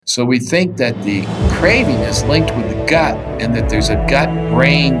So we think that the craving is linked with the gut and that there's a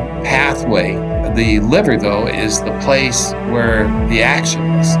gut-brain pathway. The liver, though, is the place where the action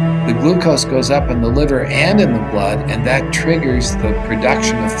is. The glucose goes up in the liver and in the blood, and that triggers the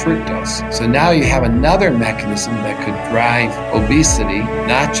production of fructose. So now you have another mechanism that could drive obesity,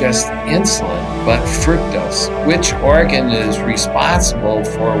 not just insulin, but fructose. Which organ is responsible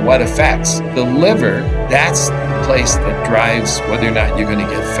for what effects? The liver, that's the place that drives whether or not you're going to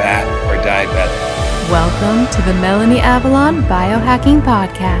get fat or diabetic. Welcome to the Melanie Avalon Biohacking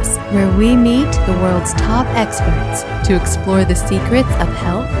Podcast, where we meet the world's top experts to explore the secrets of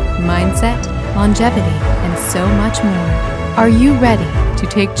health, mindset, longevity, and so much more. Are you ready to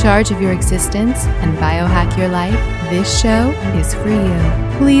take charge of your existence and biohack your life? This show is for you.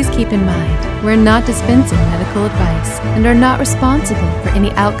 Please keep in mind, we're not dispensing medical advice and are not responsible for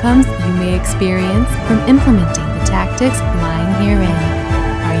any outcomes you may experience from implementing the tactics lying herein.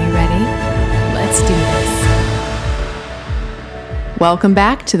 Are you ready? Let's do this. Welcome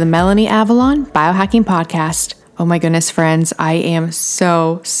back to the Melanie Avalon Biohacking Podcast. Oh my goodness, friends, I am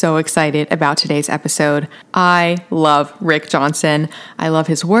so excited about today's episode. I love Rick Johnson. I love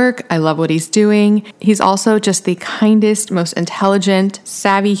his work. I love what he's doing. He's also just the kindest, most intelligent,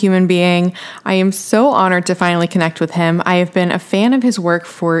 savvy human being. I am so honored to finally connect with him. I have been a fan of his work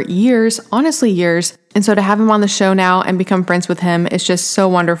for years, honestly years. And so to have him on the show now and become friends with him is just so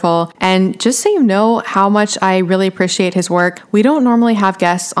wonderful. And just so you know how much I really appreciate his work, we don't normally have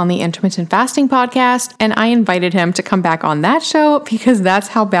guests on the Intermittent Fasting podcast, and I invited him to come back on that show because that's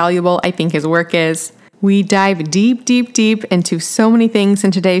how valuable I think his work is. We dive deep into so many things in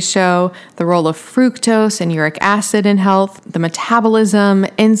today's show: the role of fructose and uric acid in health, the metabolism,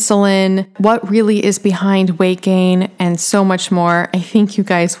 insulin, what really is behind weight gain, and so much more. I think you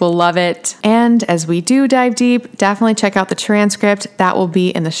guys will love it. And as we do dive deep, definitely check out the transcript. That will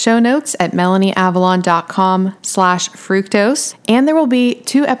be in the show notes at melanieavalon.com/fructose. And there will be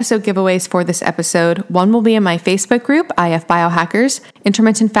 2 episode giveaways for this episode. One will be in my Facebook group, IF Biohackers,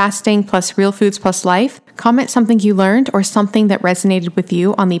 Intermittent Fasting plus Real Foods plus Life. Comment something you learned or something that resonated with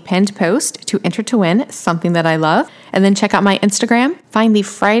you on the pinned post to enter to win something that I love. And then check out my Instagram, find the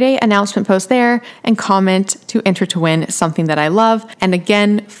Friday announcement post there, and comment to enter to win something that I love. And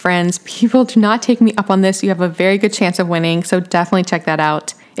again, friends, people, do not take me up on this. You have a very good chance of winning, so definitely check that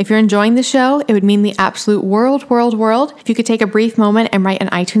out. If you're enjoying the show, it would mean the absolute world if you could take a brief moment and write an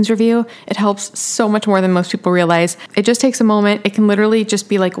iTunes review. It helps so much more than most people realize. It just takes a moment. It can literally just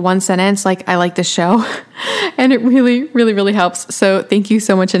be like one sentence, like, I like this show. And it really helps. So thank you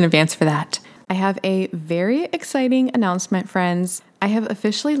so much in advance for that. I have a very exciting announcement, friends. I have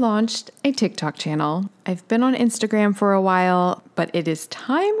officially launched a TikTok channel. I've been on Instagram for a while, but it is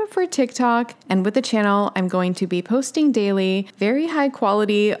time for TikTok. And with the channel, I'm going to be posting daily, very high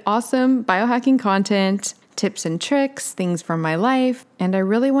quality, awesome biohacking content, tips and tricks, things from my life. And I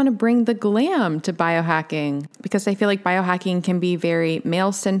really want to bring the glam to biohacking because I feel like biohacking can be very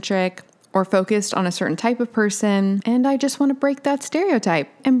male-centric or focused on a certain type of person. And I just want to break that stereotype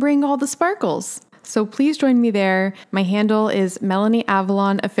and bring all the sparkles. So please join me there. My handle is Melanie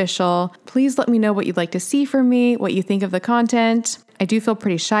Avalon Official. Please let me know what you'd like to see from me, what you think of the content. I do feel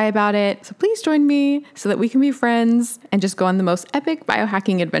pretty shy about it, so please join me so that we can be friends and just go on the most epic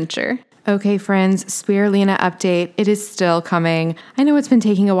biohacking adventure. Okay, friends, spirulina update. It is still coming. I know it's been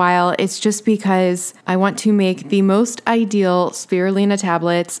taking a while. It's just because I want to make the most ideal spirulina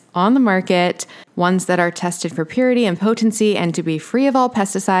tablets on the market, ones that are tested for purity and potency and to be free of all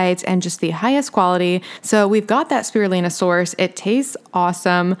pesticides and just the highest quality. So we've got that spirulina source. It tastes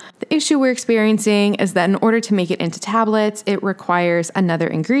awesome. The issue we're experiencing is that in order to make it into tablets, it requires another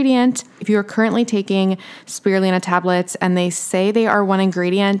ingredient. If you are currently taking spirulina tablets and they say they are one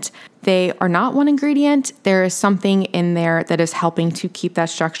ingredient, they are not one ingredient. There is something in there that is helping to keep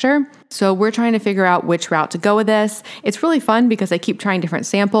that structure. So we're trying to figure out which route to go with this. It's really fun because I keep trying different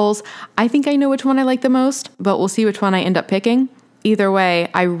samples. I think I know which one I like the most, but we'll see which one I end up picking. Either way,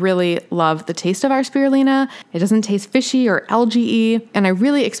 I really love the taste of our spirulina. It doesn't taste fishy or algae-y, and I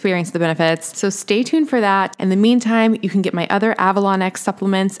really experience the benefits. So stay tuned for that. In the meantime, you can get my other Avalon X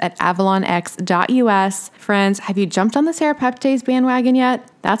supplements at avalonx.us. Friends, have you jumped on the serapeptase bandwagon yet?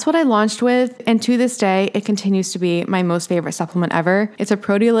 That's what I launched with, and to this day, it continues to be my most favorite supplement ever. It's a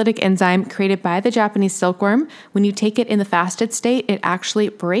proteolytic enzyme created by the Japanese silkworm. When you take it in the fasted state, it actually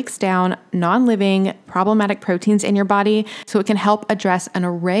breaks down non-living problematic proteins in your body, so it can help address an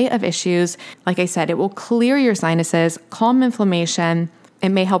array of issues. Like I said, it will clear your sinuses, calm inflammation. It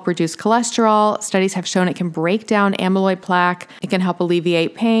may help reduce cholesterol. Studies have shown it can break down amyloid plaque. It can help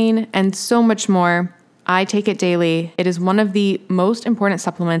alleviate pain, and so much more. I take it daily. It is one of the most important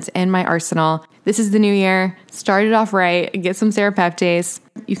supplements in my arsenal. This is the new year. Start it off right. Get some serapeptase.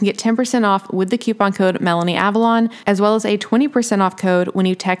 You can get 10% off with the coupon code MelanieAvalon, as well as a 20% off code when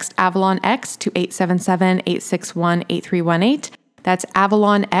you text AvalonX to 877-861-8318. That's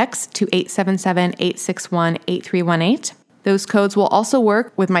AvalonX to 877-861-8318. Those codes will also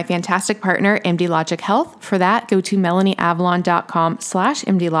work with my fantastic partner, MD Logic Health. For that, go to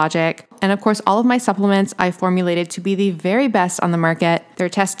melanieavalon.com/MDLogic. And of course, all of my supplements I formulated to be the very best on the market. They're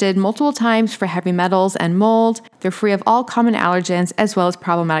tested multiple times for heavy metals and mold. They're free of all common allergens as well as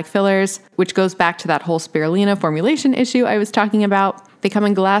problematic fillers, which goes back to that whole spirulina formulation issue I was talking about. They come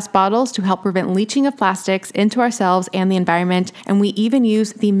in glass bottles to help prevent leaching of plastics into ourselves and the environment, and we even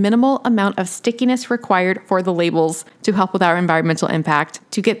use the minimal amount of stickiness required for the labels to help with our environmental impact.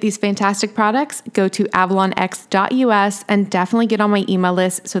 To get these fantastic products, go to avalonx.us and definitely get on my email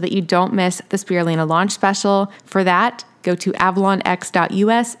list so that you don't miss the spirulina launch special. For that, go to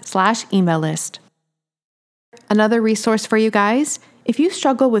avalonx.us/email list. Another resource for you guys. If you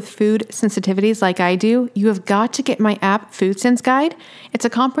struggle with food sensitivities like I do, you have got to get my app Food Sense Guide. It's a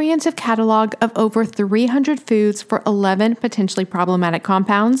comprehensive catalog of over 300 foods for 11 potentially problematic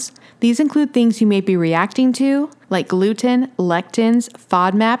compounds. These include things you may be reacting to, like gluten, lectins,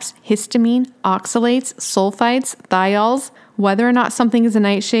 FODMAPs, histamine, oxalates, sulfites, thiols, whether or not something is a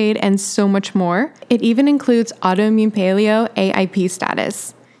nightshade, and so much more. It even includes autoimmune paleo AIP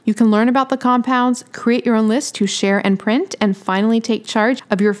status. You can learn about the compounds, create your own list to share and print, and finally take charge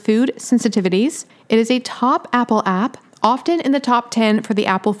of your food sensitivities. It is a top Apple app, often in the top 10 for the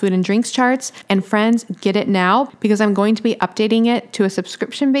Apple food and drinks charts. And friends, get it now because I'm going to be updating it to a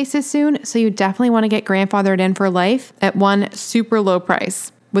subscription basis soon, so you definitely want to get grandfathered in for life at one super low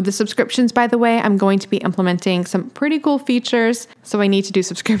price. With the subscriptions, by the way, I'm going to be implementing some pretty cool features, so I need to do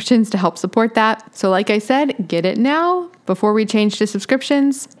subscriptions to help support that. So like I said, get it now before we change to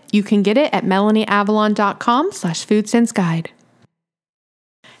subscriptions. You can get it at melanieavalon.com/foodsenseguide.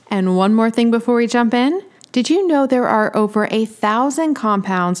 And one more thing before we jump in. Did you know there are over 1,000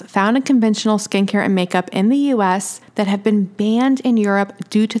 compounds found in conventional skincare and makeup in the US that have been banned in Europe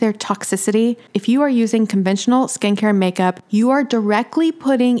due to their toxicity? If you are using conventional skincare and makeup, you are directly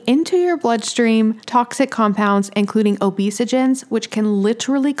putting into your bloodstream toxic compounds, including obesogens, which can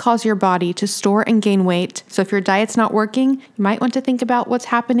literally cause your body to store and gain weight. So if your diet's not working, you might want to think about what's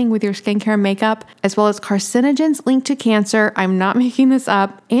happening with your skincare and makeup, as well as carcinogens linked to cancer. I'm not making this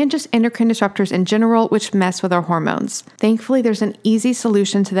up, and just endocrine disruptors in general, which mess with our hormones. Thankfully, there's an easy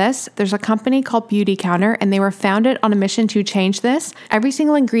solution to this. There's a company called Beauty Counter, and they were founded on a mission to change this. Every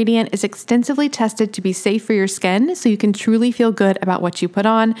single ingredient is extensively tested to be safe for your skin, so you can truly feel good about what you put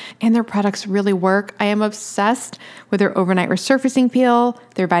on, and their products really work. I am obsessed with their overnight resurfacing peel,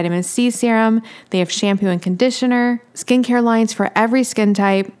 their vitamin C serum. They have shampoo and conditioner, skincare lines for every skin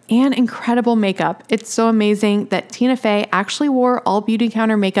type, and incredible makeup. It's so amazing that Tina Fey actually wore all Beauty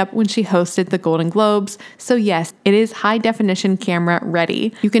Counter makeup when she hosted the Golden Globes. So yes, it is high definition camera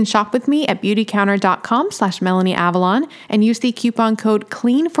ready. You can shop with me at beautycounter.com/MelanieAvalon and use the coupon code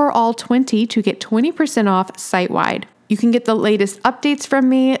CLEANFORALL20 to get 20% off site-wide. You can get the latest updates from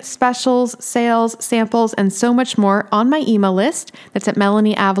me, specials, sales, samples, and so much more on my email list. That's at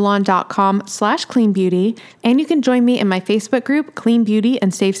melanieavalon.com/cleanbeauty. And you can join me in my Facebook group, Clean Beauty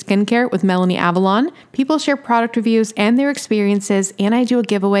and Safe Skincare with Melanie Avalon. People share product reviews and their experiences, and I do a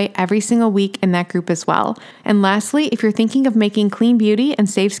giveaway every single week in that group as well. And lastly, if you're thinking of making clean beauty and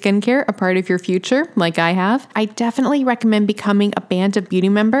safe skincare a part of your future, like I have, I definitely recommend becoming a Band of Beauty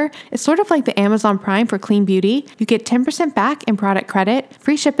member. It's sort of like the Amazon Prime for clean beauty. You get 10% back in product credit,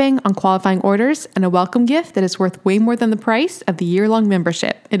 free shipping on qualifying orders, and a welcome gift that is worth way more than the price of the year-long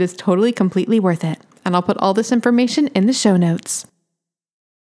membership. It is totally, completely worth it. And I'll put all this information in the show notes.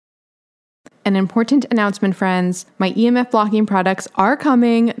 An important announcement, friends. My EMF blocking products are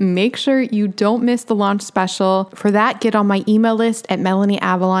coming. Make sure you don't miss the launch special. For that, get on my email list at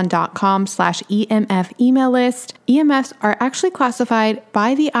melanieavalon.com/EMF email list. EMFs are actually classified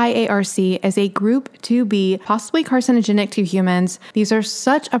by the IARC as a group 2B, possibly carcinogenic to humans. These are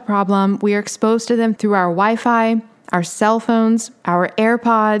such a problem. We are exposed to them through our Wi-Fi, our cell phones, our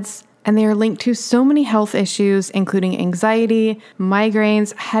AirPods, and they are linked to so many health issues, including anxiety,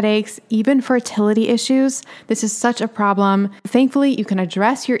 migraines, headaches, even fertility issues. This is such a problem. Thankfully, you can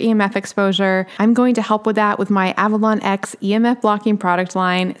address your EMF exposure. I'm going to help with that with my Avalon X EMF blocking product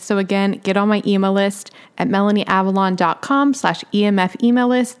line. So again, get on my email list at melanieavalon.com/EMF email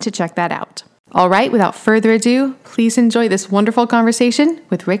list to check that out. All right, without further ado, please enjoy this wonderful conversation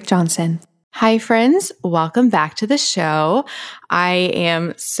with Rick Johnson. Hi, friends. Welcome back to the show. I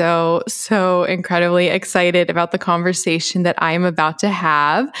am so incredibly excited about the conversation that I am about to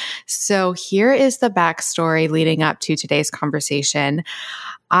have. So, here is the backstory leading up to today's conversation.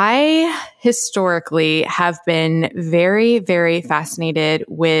 I historically have been very fascinated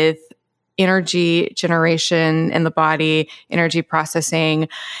with energy generation in the body, energy processing,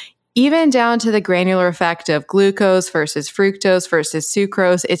 even down to the granular effect of glucose versus fructose versus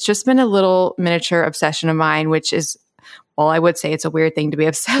sucrose. It's just been a little miniature obsession of mine, which is, well, I would say it's a weird thing to be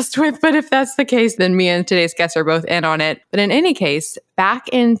obsessed with, but if that's the case, then me and today's guests are both in on it. But in any case, back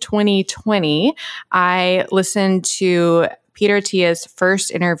in 2020, I listened to Peter Attia's first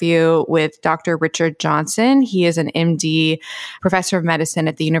interview with Dr. Richard Johnson. He is an MD, professor of medicine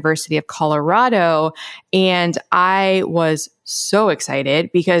at the University of Colorado. And I was so excited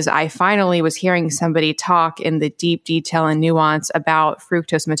because I finally was hearing somebody talk in the deep detail and nuance about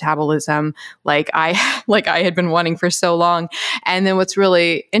fructose metabolism like I had been wanting for so long. And then what's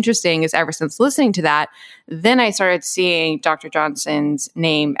really interesting is ever since listening to that, then I started seeing Dr. Johnson's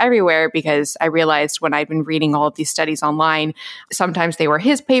name everywhere because I realized when I'd been reading all of these studies online, sometimes they were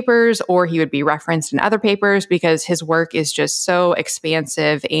his papers or he would be referenced in other papers because his work is just so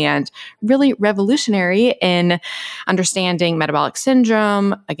expansive and really revolutionary in understanding metabolic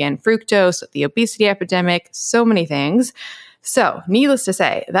syndrome, again, fructose, the obesity epidemic, so many things. So, needless to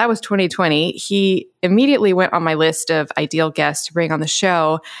say, that was 2020. He immediately went on my list of ideal guests to bring on the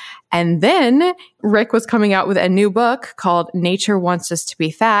show. And then Rick was coming out with a new book called Nature Wants Us to Be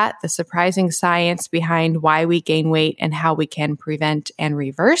Fat, The Surprising Science Behind Why We Gain Weight and How We Can Prevent and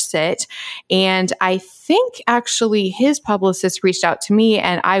Reverse It. And I think actually his publicist reached out to me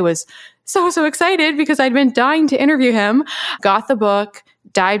and I was so excited because I'd been dying to interview him, got the book,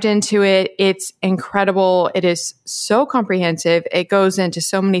 dived into it. It's incredible. It is so comprehensive. It goes into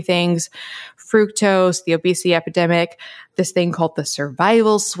so many things: fructose, the obesity epidemic, this thing called the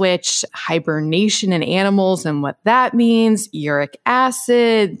survival switch, hibernation in animals and what that means, uric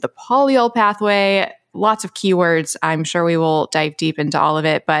acid, the polyol pathway, lots of keywords. I'm sure we will dive deep into all of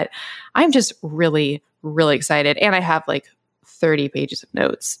it, but I'm just really excited. And I have like 30 pages of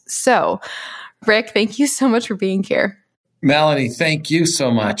notes. So, Rick, thank you so much for being here. Melanie, thank you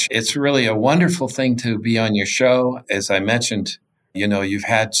so much. It's really a wonderful thing to be on your show. As I mentioned, you've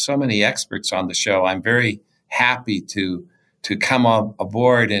had so many experts on the show. I'm very happy to come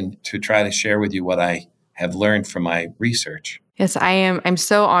aboard and to try to share with you what I have learned from my research. Yes, I am. I'm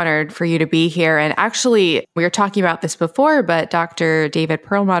so honored for you to be here. And actually, we were talking about this before, but Dr. David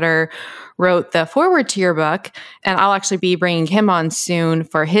Perlmutter wrote the foreword to your book, and I'll actually be bringing him on soon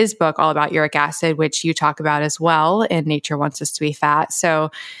for his book all about uric acid, which you talk about as well in Nature Wants Us to Be Fat.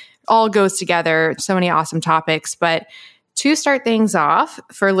 So all goes together, so many awesome topics. But to start things off,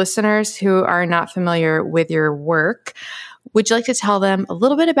 for listeners who are not familiar with your work, would you like to tell them a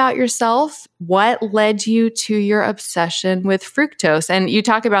little bit about yourself? What led you to your obsession with fructose? And you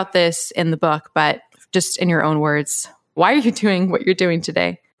talk about this in the book, but just in your own words, why are you doing what you're doing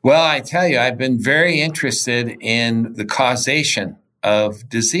today? Well, I tell you, I've been very interested in the causation of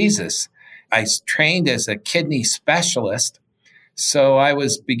diseases. I trained as a kidney specialist, so I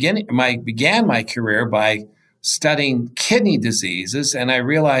began my career by studying kidney diseases, and I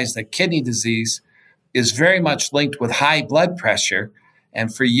realized that kidney disease is very much linked with high blood pressure.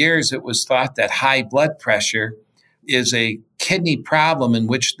 And for years, it was thought that high blood pressure is a kidney problem in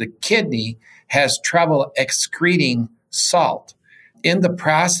which the kidney has trouble excreting salt. In the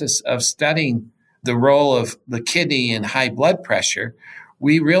process of studying the role of the kidney in high blood pressure,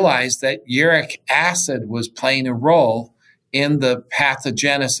 we realized that uric acid was playing a role in the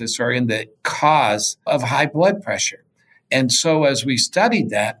pathogenesis or in the cause of high blood pressure. And so as we studied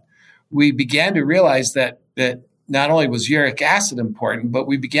that, we began to realize that not only was uric acid important, but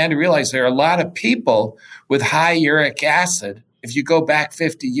we began to realize there are a lot of people with high uric acid. If you go back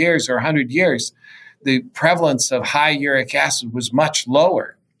 50 years or 100 years, the prevalence of high uric acid was much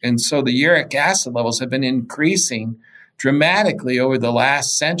lower. And so the uric acid levels have been increasing dramatically over the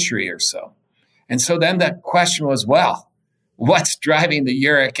last century or so. And so then the question was, well, what's driving the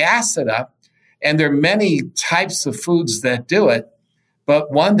uric acid up? And there are many types of foods that do it,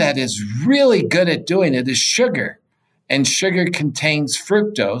 but one that is really good at doing it is sugar. And sugar contains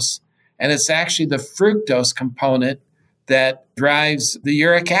fructose, and it's actually the fructose component that drives the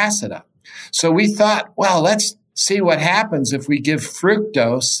uric acid up. So we thought, well, let's see what happens if we give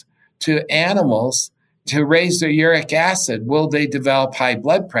fructose to animals to raise their uric acid. Will they develop high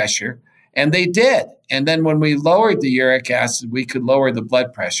blood pressure? And they did. And then when we lowered the uric acid, we could lower the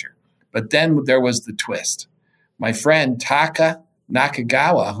blood pressure. But then there was the twist. My friend Taka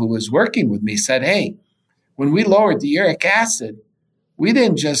Nakagawa, who was working with me, said, hey, when we lowered the uric acid, we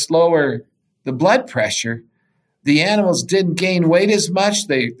didn't just lower the blood pressure. The animals didn't gain weight as much.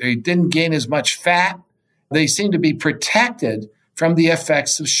 They didn't gain as much fat. They seemed to be protected from the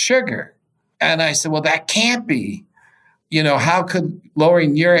effects of sugar. And I said, well, that can't be. How could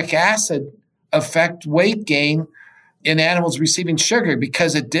lowering uric acid affect weight gain in animals receiving sugar?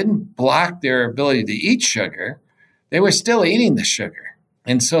 Because it didn't block their ability to eat sugar. They were still eating the sugar.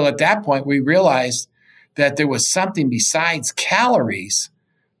 And so at that point, we realized that there was something besides calories,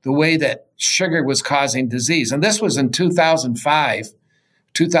 the way that sugar was causing disease. And this was in 2005,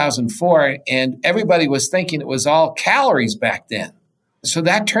 2004, and everybody was thinking it was all calories back then. So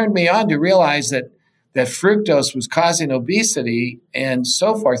that turned me on to realize that fructose was causing obesity and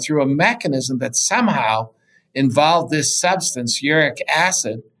so forth through a mechanism that somehow involved this substance, uric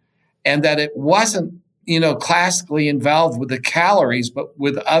acid, and that it wasn't, classically involved with the calories, but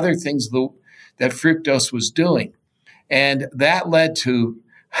with other things that fructose was doing. And that led to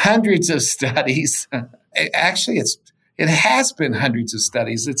hundreds of studies. Actually, it has been hundreds of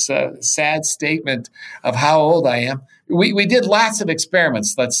studies. It's a sad statement of how old I am. We did lots of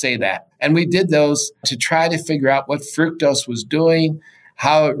experiments, let's say that. And we did those to try to figure out what fructose was doing,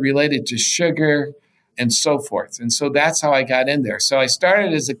 how it related to sugar, and so forth. And so that's how I got in there. So I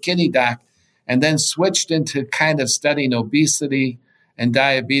started as a kidney doc and then switched into kind of studying obesity and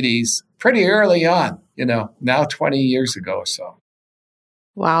diabetes pretty early on, now 20 years ago or so.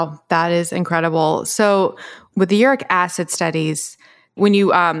 Wow, that is incredible. So with the uric acid studies, when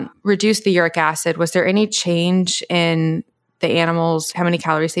you reduced the uric acid, was there any change in the animals, how many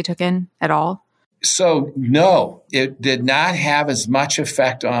calories they took in at all? So no, it did not have as much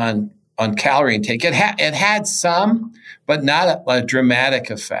effect on calorie intake. It had some, but not a dramatic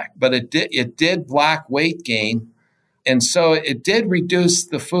effect. But it did block weight gain. And so it did reduce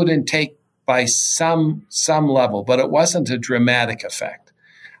the food intake by some level, but it wasn't a dramatic effect.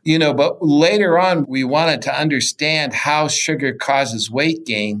 But later on, we wanted to understand how sugar causes weight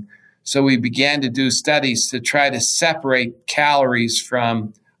gain. So we began to do studies to try to separate calories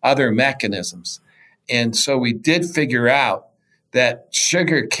from other mechanisms. And so we did figure out that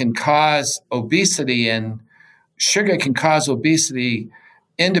sugar can cause obesity, and sugar can cause obesity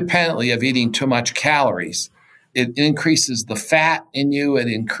independently of eating too much calories. It increases the fat in you. It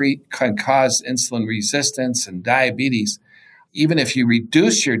can cause insulin resistance and diabetes, even if you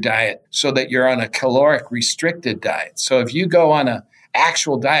reduce your diet so that you're on a caloric restricted diet. So if you go on an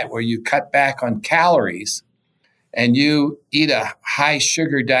actual diet where you cut back on calories and you eat a high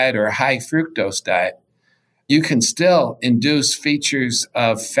sugar diet or a high fructose diet, you can still induce features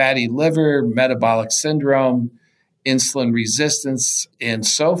of fatty liver, metabolic syndrome, insulin resistance, and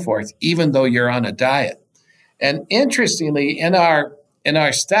so forth, even though you're on a diet. And interestingly, in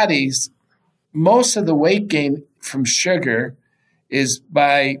our studies, most of the weight gain from sugar is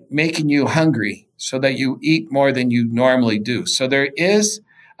by making you hungry so that you eat more than you normally do. So there is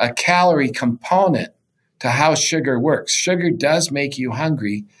a calorie component to how sugar works. Sugar does make you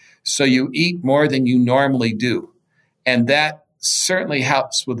hungry, so you eat more than you normally do. And that certainly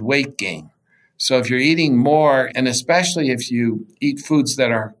helps with weight gain. So if you're eating more, and especially if you eat foods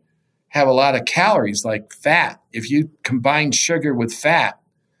that have a lot of calories like fat, if you combine sugar with fat,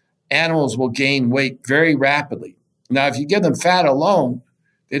 animals will gain weight very rapidly. Now, if you give them fat alone,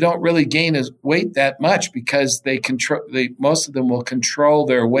 they don't really gain weight that much because most of them will control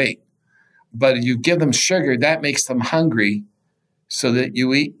their weight. But if you give them sugar, that makes them hungry, so that you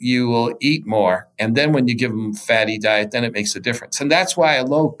will eat more. And then when you give them a fatty diet, then it makes a difference. And that's why a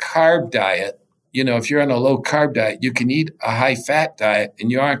low carb diet, if you're on a low carb diet, you can eat a high fat diet and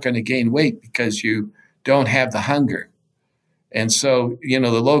you aren't going to gain weight because you don't have the hunger. And so, the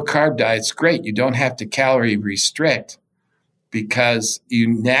low carb diet's great. You don't have to calorie restrict because you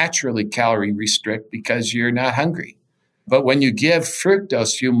naturally calorie restrict because you're not hungry. But when you give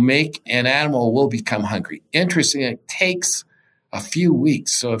fructose, you make an animal will become hungry. Interesting, it takes a few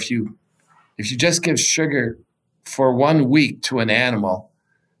weeks. So if you just give sugar for 1 week to an animal,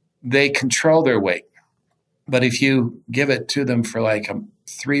 they control their weight. But if you give it to them for like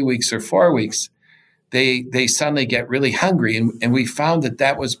 3 weeks or 4 weeks, they suddenly get really hungry. And we found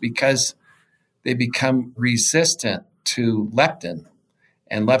that was because they become resistant to leptin.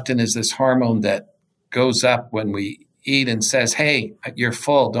 And leptin is this hormone that goes up when we eat and says, hey, you're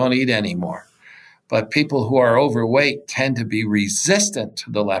full, don't eat anymore. But people who are overweight tend to be resistant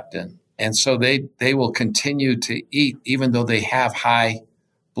to the leptin. And so they will continue to eat even though they have high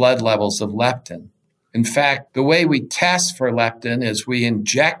blood levels of leptin. In fact, the way we test for leptin is we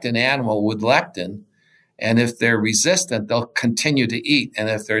inject an animal with leptin, And if they're resistant, they'll continue to eat. And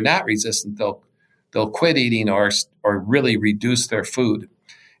if they're not resistant, they'll quit eating or really reduce their food.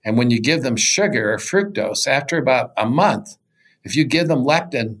 And when you give them sugar or fructose, after about a month, if you give them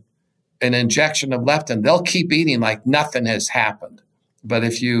leptin, an injection of leptin, they'll keep eating like nothing has happened. But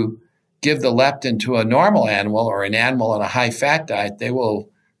if you give the leptin to a normal animal or an animal on a high-fat diet, they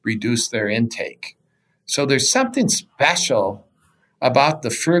will reduce their intake. So there's something special about the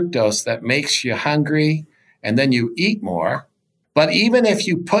fructose that makes you hungry and then you eat more. But even if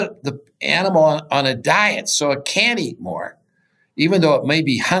you put the animal on a diet so it can't eat more, even though it may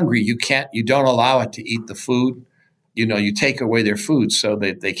be hungry, you don't allow it to eat the food. You take away their food so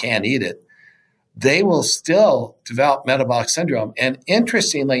that they can't eat it. They will still develop metabolic syndrome. And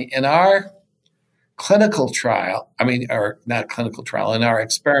interestingly, in our clinical trial, or not clinical trial, in our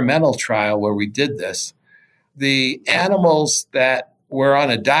experimental trial where we did this, the animals that were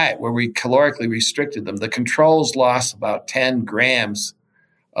on a diet where we calorically restricted them, the controls lost about 10 grams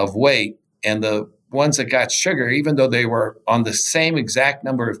of weight. And the ones that got sugar, even though they were on the same exact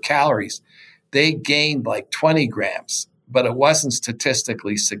number of calories, they gained like 20 grams, but it wasn't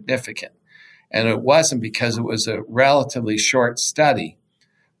statistically significant. And it wasn't because it was a relatively short study.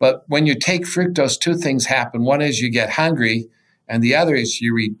 But when you take fructose, two things happen. One is you get hungry, and the other is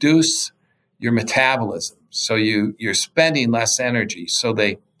you reduce your metabolism. So you're spending less energy. So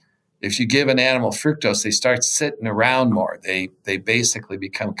if you give an animal fructose, they start sitting around more. They basically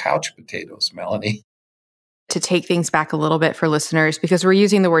become couch potatoes, Melanie. To take things back a little bit for listeners, because we're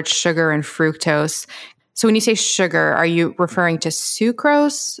using the word sugar and fructose. So when you say sugar, are you referring to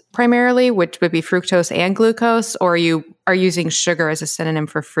sucrose primarily, which would be fructose and glucose, or you are using sugar as a synonym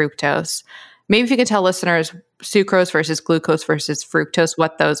for fructose? Maybe if you could tell listeners sucrose versus glucose versus fructose,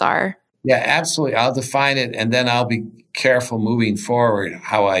 what those are. Yeah, absolutely. I'll define it, and then I'll be careful moving forward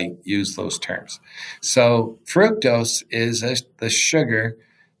how I use those terms. So fructose is the sugar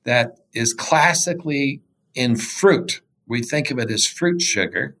that is classically in fruit. We think of it as fruit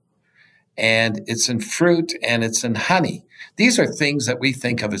sugar, and it's in fruit and it's in honey. These are things that we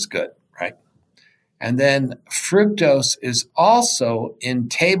think of as good, right? And then fructose is also in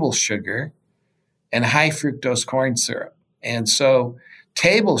table sugar and high fructose corn syrup. And so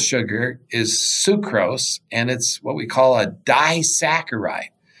table sugar is sucrose, and it's what we call a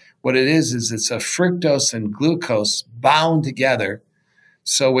disaccharide. What it is it's a fructose and glucose bound together.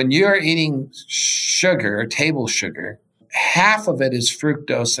 So when you're eating sugar or table sugar, half of it is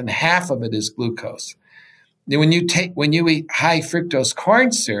fructose and half of it is glucose. Then when you eat high fructose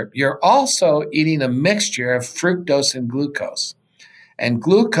corn syrup, you're also eating a mixture of fructose and glucose. And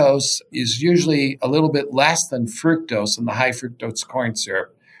glucose is usually a little bit less than fructose in the high fructose corn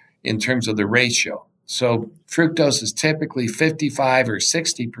syrup in terms of the ratio. So fructose is typically 55 or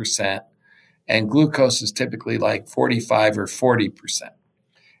 60%, and glucose is typically like 45 or 40%.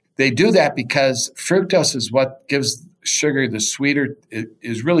 They do that because fructose is what gives sugar the sweeter, it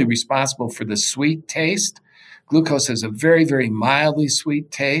is really responsible for the sweet taste. Glucose has a very, very mildly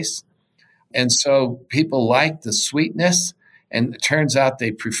sweet taste. And so people like the sweetness, and it turns out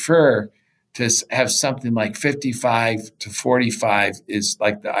they prefer to have something like 55 to 45 is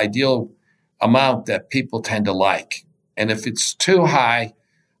like the ideal amount that people tend to like. And if it's too high,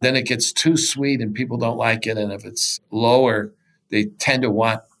 then it gets too sweet and people don't like it. And if it's lower, they tend to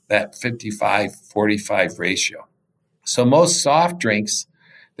want that 55-45 ratio. So most soft drinks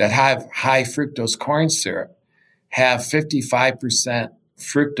that have high fructose corn syrup have 55%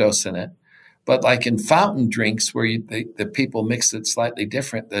 fructose in it. But like in fountain drinks where the people mix it slightly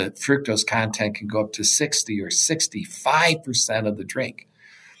different, the fructose content can go up to 60 or 65% of the drink.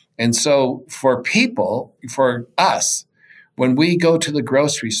 And so for us, when we go to the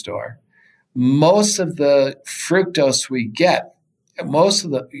grocery store, most of the fructose we get, most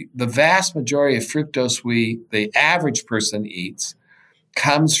of the vast majority of fructose the average person eats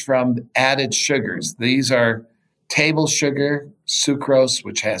comes from added sugars. These are table sugar, sucrose,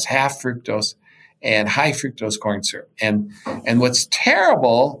 which has half fructose, and high fructose corn syrup. And what's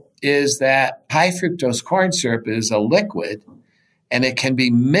terrible is that high fructose corn syrup is a liquid, and it can be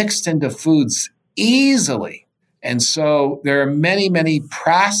mixed into foods easily. And so there are many, many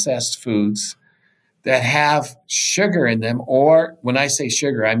processed foods that have sugar in them, or when I say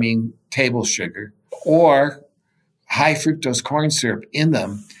sugar, I mean table sugar, or high fructose corn syrup in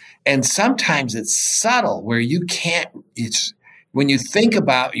them. And sometimes it's subtle where when you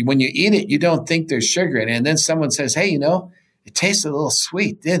eat it, you don't think there's sugar in it. And then someone says, hey, it tastes a little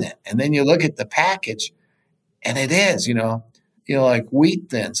sweet, didn't it? And then you look at the package and it is, like wheat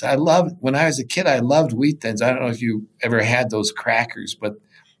thins. When I was a kid, I loved wheat thins. I don't know if you ever had those crackers, but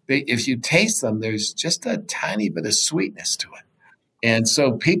if you taste them, there's just a tiny bit of sweetness to it. And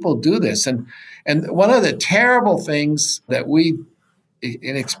so people do this. And one of the terrible things that we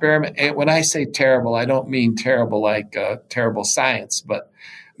in experiment, and when I say terrible, I don't mean terrible like terrible science, but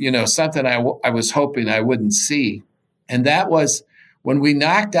something I was hoping I wouldn't see. And that was when we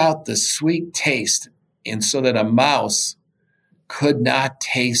knocked out the sweet taste, and so that a mouse could not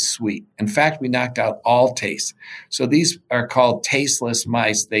taste sweet. In fact, we knocked out all taste. So these are called tasteless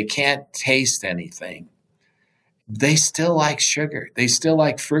mice. They can't taste anything. They still like sugar. They still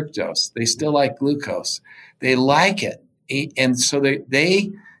like fructose. They still like glucose. They like it. And so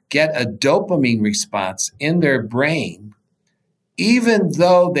they get a dopamine response in their brain, even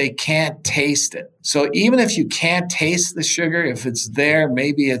though they can't taste it. So even if you can't taste the sugar, if it's there,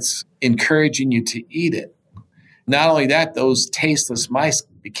 maybe it's encouraging you to eat it. Not only that, those tasteless mice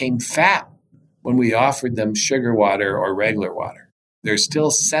became fat when we offered them sugar water or regular water. They're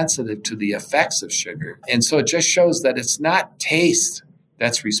still sensitive to the effects of sugar. And so it just shows that it's not taste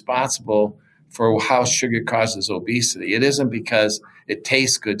that's responsible for how sugar causes obesity. It isn't because it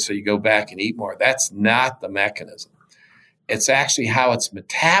tastes good, so you go back and eat more. That's not the mechanism. It's actually how it's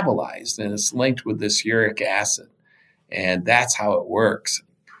metabolized, and it's linked with this uric acid. And that's how it works.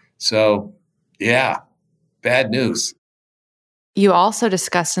 So, yeah, bad news. You also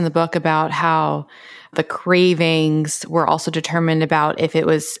discussed in the book about how the cravings were also determined about if it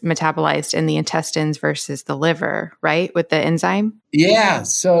was metabolized in the intestines versus the liver, right? With the enzyme? Yeah.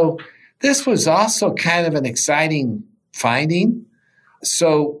 So this was also kind of an exciting finding.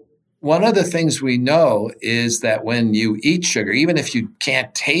 So one of the things we know is that when you eat sugar, even if you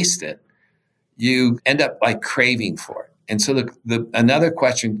can't taste it, you end up like craving for it. And so the another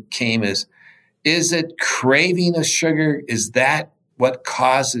question came is it craving of sugar? Is that what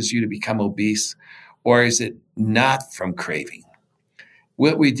causes you to become obese? Or is it not from craving?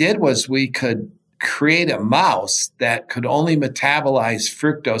 What we did was we could create a mouse that could only metabolize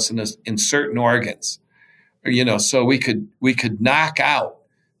fructose in certain organs. So we could knock out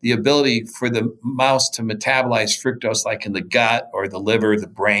the ability for the mouse to metabolize fructose like in the gut or the liver, the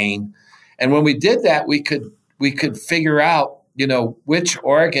brain. And when we did that, we could figure out, which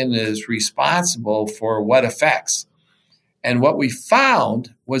organ is responsible for what effects. And what we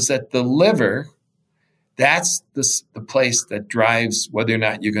found was that the liver, that's the place that drives whether or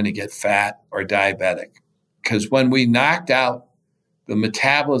not you're going to get fat or diabetic. Because when we knocked out the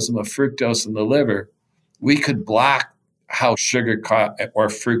metabolism of fructose in the liver, we could block how sugar or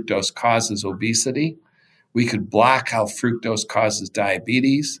fructose causes obesity. We could block how fructose causes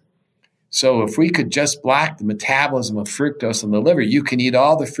diabetes. So if we could just block the metabolism of fructose in the liver, you can eat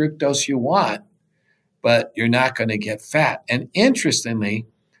all the fructose you want, but you're not going to get fat. And interestingly,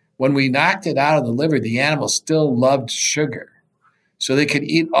 when we knocked it out of the liver, the animals still loved sugar. So they could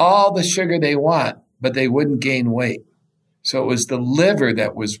eat all the sugar they want, but they wouldn't gain weight. So it was the liver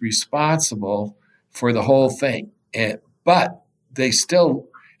that was responsible for the whole thing. But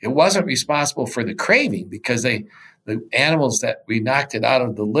it wasn't responsible for the craving because the animals that we knocked it out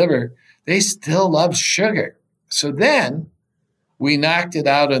of the liver, they still love sugar. So then we knocked it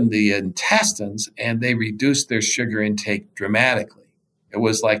out in the intestines and they reduced their sugar intake dramatically. It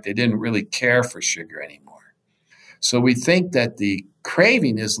was like they didn't really care for sugar anymore. So we think that the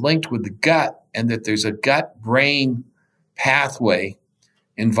craving is linked with the gut and that there's a gut-brain pathway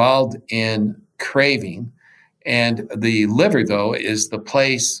involved in craving. And the liver, though, is the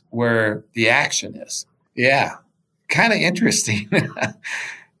place where the action is. Yeah, kind of interesting.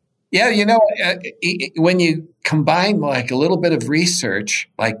 Yeah, when you combine like a little bit of research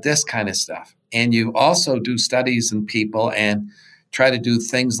like this kind of stuff, and you also do studies in people and try to do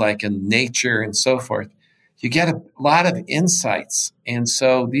things like in nature and so forth, you get a lot of insights. And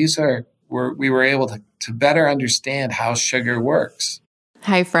so we were able to better understand how sugar works.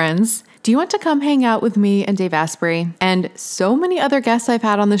 Hi, friends. Do you want to come hang out with me and Dave Asprey and so many other guests I've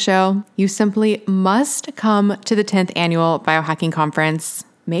had on the show? You simply must come to the 10th Annual Biohacking Conference,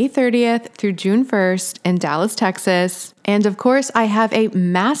 May 30th through June 1st in Dallas, Texas. And of course, I have a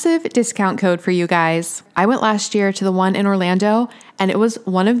massive discount code for you guys. I went last year to the one in Orlando, and it was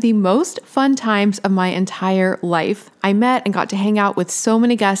one of the most fun times of my entire life. I met and got to hang out with so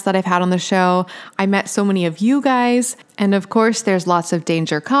many guests that I've had on the show. I met so many of you guys. And of course, there's lots of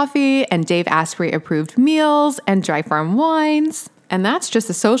Danger coffee and Dave Asprey approved meals and dry farm wines. And that's just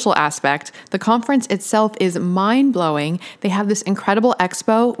the social aspect. The conference itself is mind-blowing. They have this incredible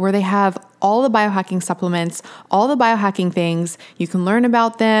expo where they have all the biohacking supplements, all the biohacking things. You can learn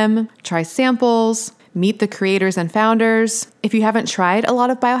about them, try samples. meet the creators and founders. If you haven't tried a lot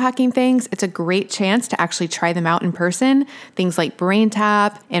of biohacking things, it's a great chance to actually try them out in person. Things like brain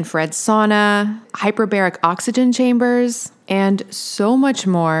tap, infrared sauna, hyperbaric oxygen chambers, and so much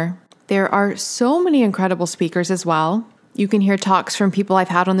more. There are so many incredible speakers as well. You can hear talks from people I've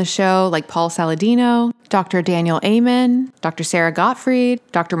had on the show like Paul Saladino, Dr. Daniel Amen, Dr. Sarah Gottfried,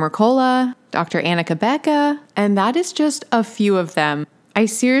 Dr. Mercola, Dr. Annika Becca, and that is just a few of them. I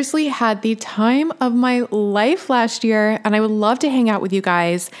seriously had the time of my life last year, and I would love to hang out with you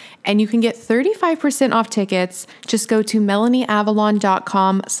guys. And you can get 35% off tickets. Just go to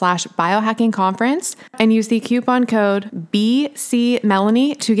melanieavalon.com/biohackingconference and use the coupon code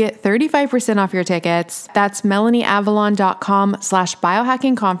BCMelanie to get 35% off your tickets. That's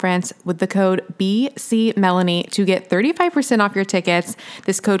melanieavalon.com/biohackingconference with the code BCMelanie to get 35% off your tickets.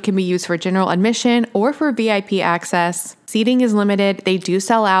 This code can be used for general admission or for VIP access. Seating is limited. They do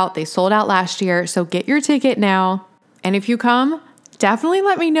sell out. They sold out last year, so get your ticket now. And if you come, definitely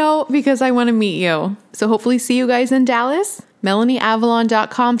let me know because I want to meet you. So hopefully see you guys in Dallas.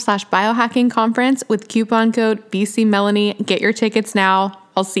 melanieavalon.com/biohackingconference with coupon code BCMelanie. Get your tickets now.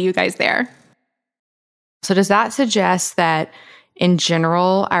 I'll see you guys there. So does that suggest that in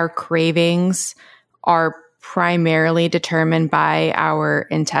general, our cravings are primarily determined by our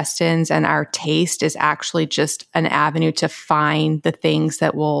intestines and our taste is actually just an avenue to find the things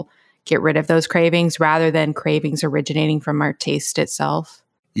that will get rid of those cravings rather than cravings originating from our taste itself?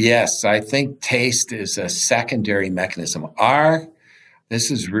 Yes, I think taste is a secondary mechanism.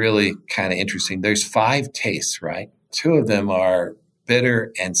 This is really kind of interesting. There's 5 tastes, right? 2 of them are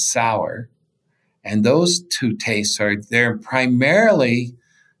bitter and sour. And those 2 tastes are there primarily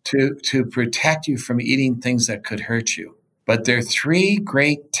to protect you from eating things that could hurt you. But there are 3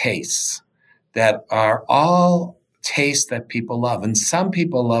 great tastes that are all tastes that people love. And some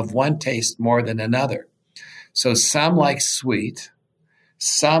people love one taste more than another. So some like sweet,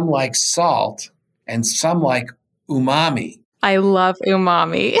 some like salt, and some like umami. I love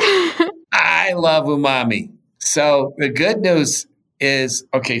umami. I love umami. So the good news is,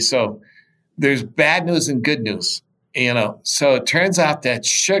 so there's bad news and good news. So it turns out that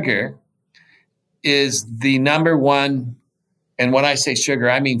sugar is the number one, and when I say sugar,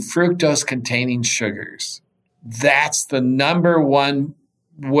 I mean fructose containing sugars. That's the number one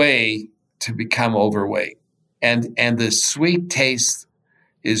way to become overweight. And the sweet taste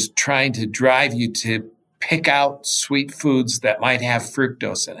is trying to drive you to pick out sweet foods that might have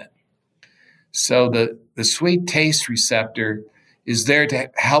fructose in it. So the sweet taste receptor is there to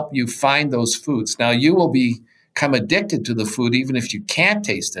help you find those foods. Now, you will become addicted to the food even if you can't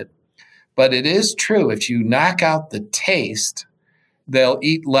taste it. But it is true, if you knock out the taste, they'll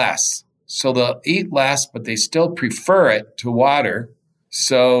eat less. So they'll eat less, but they still prefer it to water.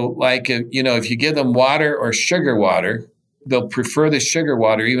 So like, if you give them water or sugar water, they'll prefer the sugar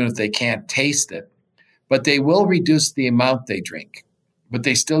water even if they can't taste it. But they will reduce the amount they drink. But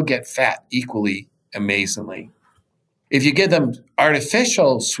they still get fat equally amazingly. If you give them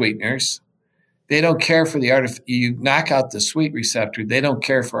artificial sweeteners, they don't care for you knock out the sweet receptor, they don't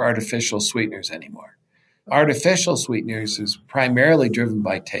care for artificial sweeteners anymore. Artificial sweeteners is primarily driven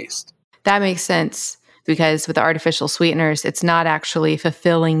by taste. That makes sense because with the artificial sweeteners, it's not actually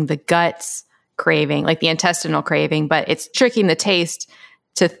fulfilling the gut's craving, like the intestinal craving, but it's tricking the taste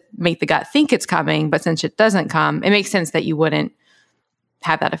to make the gut think it's coming. But since it doesn't come, it makes sense that you wouldn't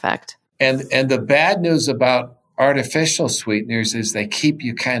have that effect. And the bad news about artificial sweeteners is they keep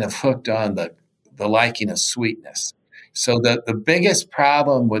you kind of hooked on the liking of sweetness. So the biggest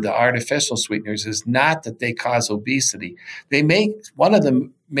problem with the artificial sweeteners is not that they cause obesity. One of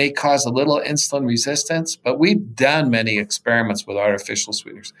them may cause a little insulin resistance, but we've done many experiments with artificial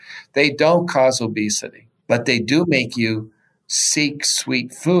sweeteners. They don't cause obesity, but they do make you seek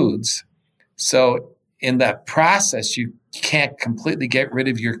sweet foods. So in that process, you can't completely get rid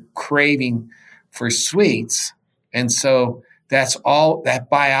of your craving for sweets. And so that's all, that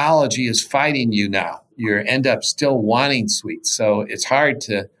biology is fighting you now. You end up still wanting sweets. So it's hard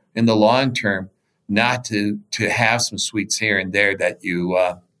to, in the long term, not to have some sweets here and there that you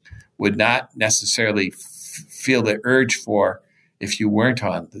would not necessarily feel the urge for if you weren't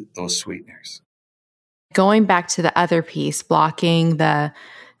on those sweeteners. Going back to the other piece, blocking the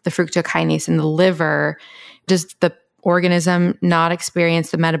fructokinase in the liver, does the organism not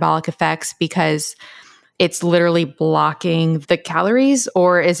experience the metabolic effects because it's literally blocking the calories,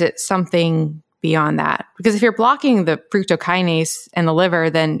 or is it something beyond that? Because if you're blocking the fructokinase in the liver,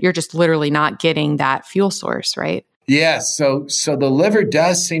 then you're just literally not getting that fuel source, right? Yes. So the liver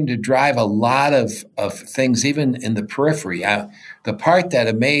does seem to drive a lot of things, even in the periphery. The part that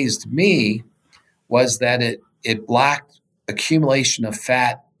amazed me was that it blocked accumulation of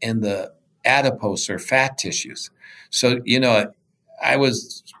fat in the adipose or fat tissues. So, I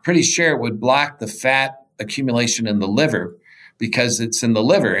was pretty sure it would block the fat accumulation in the liver because it's in the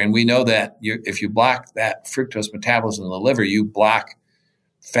liver. And we know that if you block that fructose metabolism in the liver, you block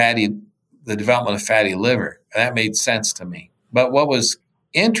the development of fatty liver. That made sense to me. But what was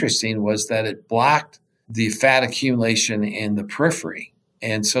interesting was that it blocked the fat accumulation in the periphery.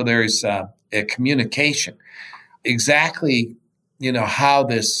 And so there's a communication. Exactly, how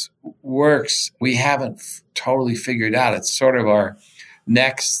this works, we haven't totally figured out. It's sort of our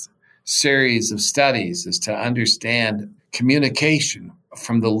next series of studies is to understand communication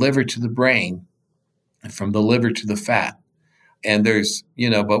from the liver to the brain and from the liver to the fat. And there's,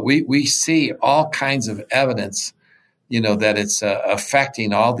 but we see all kinds of evidence, that it's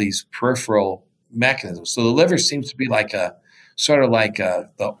affecting all these peripheral mechanisms. So the liver seems to be the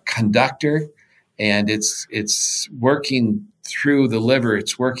conductor, and it's working through the liver.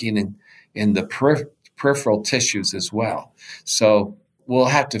 It's working in the peripheral tissues as well. So we'll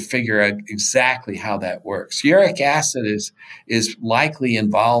have to figure out exactly how that works. Uric acid is likely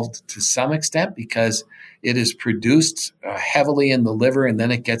involved to some extent because it is produced heavily in the liver and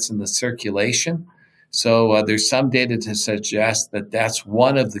then it gets in the circulation. So there's some data to suggest that that's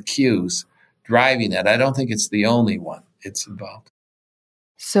one of the cues driving it. I don't think it's the only one it's involved.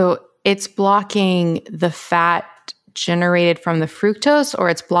 So it's blocking the fat generated from the fructose, or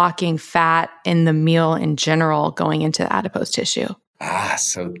it's blocking fat in the meal in general going into the adipose tissue?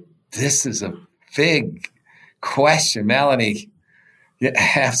 So this is a big question, Melanie. Yeah,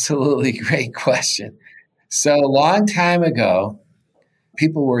 absolutely great question. So a long time ago,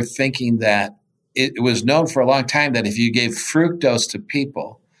 people were thinking that it was known for a long time that if you gave fructose to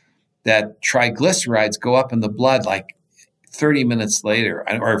people, that triglycerides go up in the blood like 30 minutes later,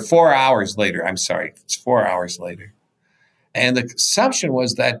 or 4 hours later. I'm sorry, it's 4 hours later. And the assumption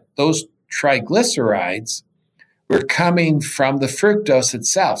was that those triglycerides were coming from the fructose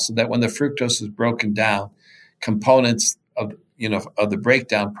itself, so that when the fructose is broken down, components of the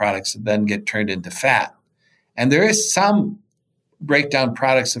breakdown products then get turned into fat. And there is some breakdown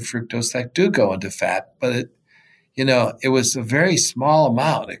products of fructose that do go into fat, but it was a very small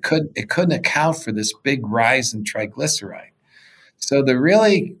amount. It couldn't account for this big rise in triglyceride. So the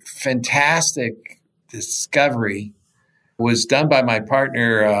really fantastic discovery was done by my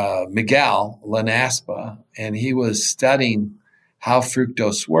partner, Miguel Lanaspa, and he was studying how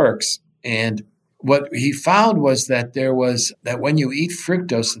fructose works. And what he found was that that when you eat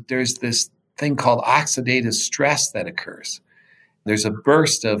fructose, that there's this thing called oxidative stress that occurs. There's a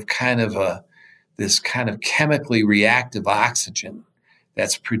burst of this kind of chemically reactive oxygen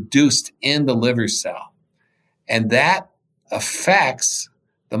that's produced in the liver cell. And that affects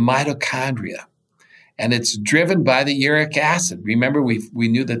the mitochondria. And it's driven by the uric acid. Remember, we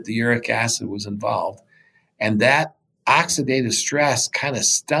knew that the uric acid was involved. And that oxidative stress kind of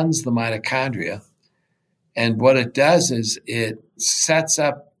stuns the mitochondria. And what it does is it sets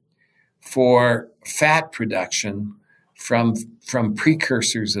up for fat production from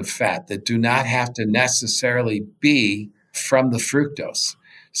precursors of fat that do not have to necessarily be from the fructose.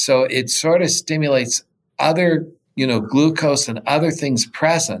 So it sort of stimulates other, glucose and other things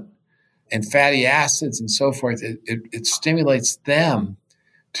present and fatty acids and so forth. It stimulates them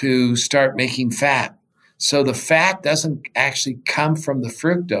to start making fat. So the fat doesn't actually come from the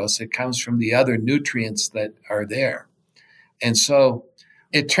fructose. It comes from the other nutrients that are there. And so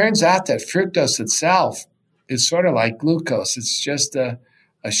it turns out that fructose itself is sort of like glucose. It's just a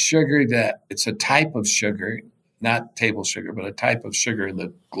sugar it's a type of sugar, not table sugar, but a type of sugar in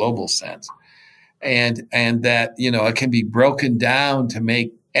the global sense. And that, it can be broken down to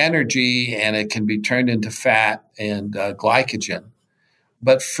make energy, and it can be turned into fat and glycogen.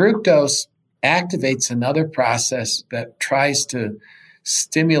 But fructose activates another process that tries to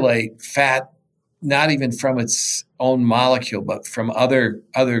stimulate fat, not even from its own molecule, but from other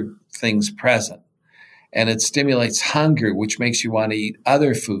things present. And it stimulates hunger, which makes you want to eat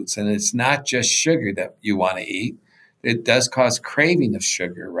other foods. And it's not just sugar that you want to eat. It does cause craving of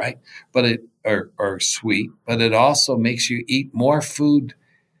sugar, right? But or sweet, but it also makes you eat more food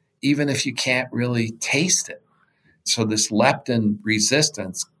even if you can't really taste it. So this leptin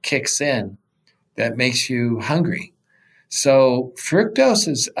resistance kicks in that makes you hungry. So fructose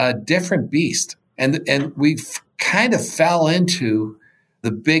is a different beast. And we kind of fell into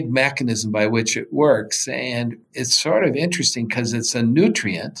the big mechanism by which it works. And it's sort of interesting because it's a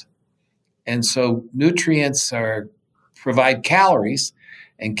nutrient. And so nutrients provide calories,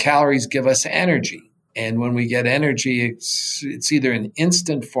 and calories give us energy. And when we get energy, it's either an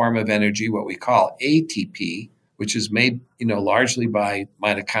instant form of energy, what we call ATP, which is made, largely by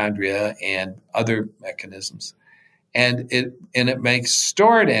mitochondria and other mechanisms. And it makes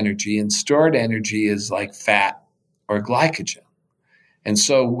stored energy, and stored energy is like fat or glycogen. And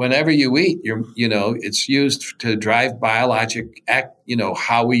so whenever you eat, it's used to drive biologic act,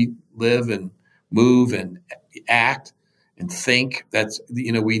 how we live and move and act and think. That's,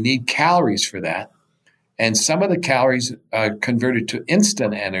 we need calories for that. And some of the calories are converted to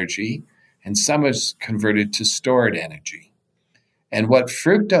instant energy, and some is converted to stored energy. And what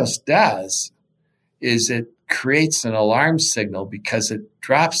fructose does is it creates an alarm signal because it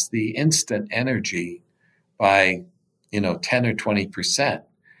drops the instant energy by, 10 or 20%.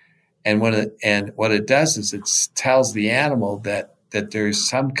 And what it does is it tells the animal that there's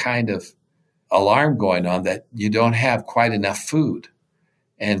some kind of alarm going on, that you don't have quite enough food.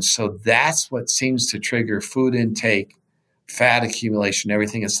 And so that's what seems to trigger food intake, fat accumulation,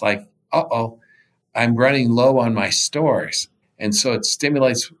 everything. It's like, I'm running low on my stores. And so it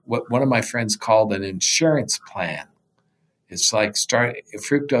stimulates what one of my friends called an insurance plan. It's like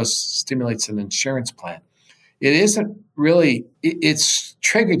fructose stimulates an insurance plan. It isn't really, it's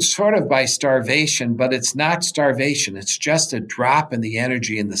triggered sort of by starvation, but it's not starvation. It's just a drop in the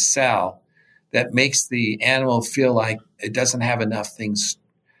energy in the cell that makes the animal feel like it doesn't have enough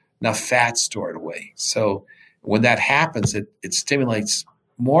fat stored away. So when that happens, it stimulates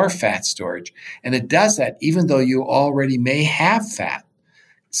more fat storage. And it does that even though you already may have fat.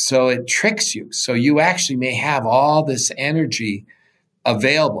 So it tricks you. So you actually may have all this energy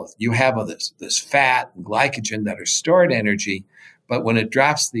available. You have this fat and glycogen that are stored energy, but when it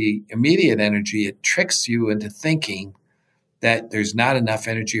drops the immediate energy, it tricks you into thinking that there's not enough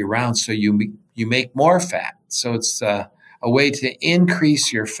energy around, so you make more fat. So it's a way to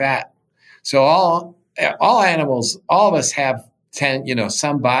increase your fat. So all animals, all of us have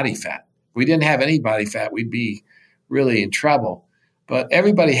some body fat. If we didn't have any body fat, we'd be really in trouble. But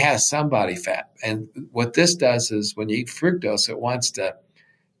everybody has some body fat. And what this does is when you eat fructose, it wants to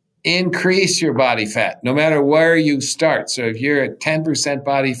increase your body fat, no matter where you start. So if you're at 10%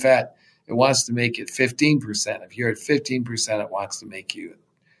 body fat, it wants to make it 15%. If you're at 15%, it wants to make you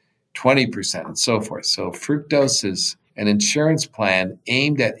 20% and so forth. So fructose is an insurance plan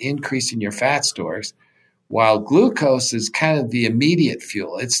aimed at increasing your fat stores, while glucose is kind of the immediate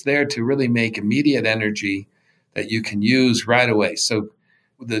fuel. It's there to really make immediate energy that you can use right away. So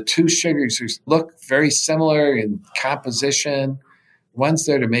the two sugars look very similar in composition. One's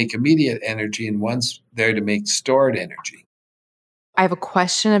there to make immediate energy and one's there to make stored energy. I have a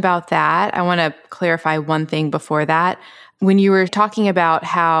question about that. I want to clarify one thing before that. When you were talking about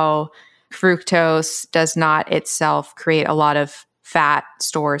how fructose does not itself create a lot of fat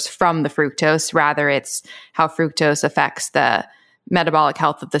stores from the fructose, rather it's how fructose affects the metabolic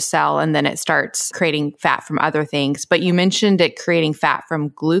health of the cell, and then it starts creating fat from other things. But you mentioned it creating fat from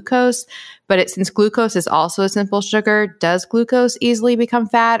glucose, but since glucose is also a simple sugar, does glucose easily become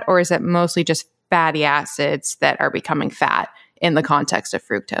fat, or is it mostly just fatty acids that are becoming fat in the context of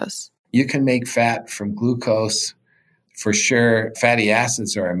fructose? You can make fat from glucose for sure. Fatty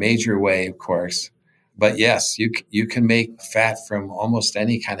acids are a major way, of course. But yes, you can make fat from almost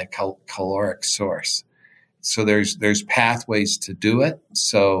any kind of caloric source. So there's pathways to do it.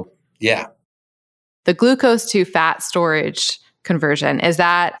 So yeah. The glucose to fat storage conversion, is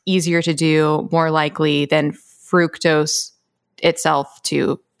that easier to do, more likely than fructose itself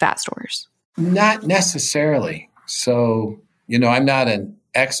to fat stores? Not necessarily. So, I'm not an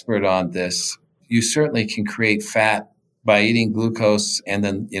expert on this. You certainly can create fat by eating glucose and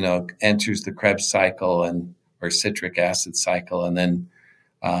then, enters the Krebs cycle or citric acid cycle. And then,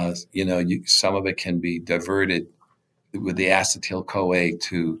 some of it can be diverted with the acetyl-CoA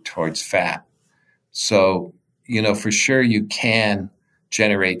towards fat. So, for sure you can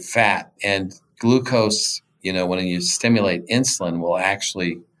generate fat, and glucose, when you stimulate insulin, will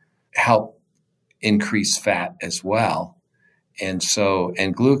actually help increase fat as well. And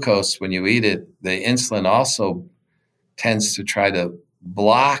glucose, when you eat it, the insulin also tends to try to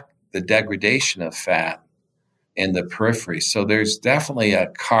block the degradation of fat in the periphery. So there's definitely a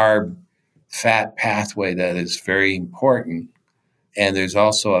carb fat pathway that is very important. And there's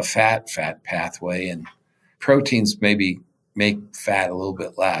also a fat pathway, and proteins maybe make fat a little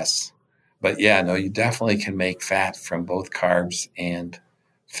bit less. But yeah, no, you definitely can make fat from both carbs and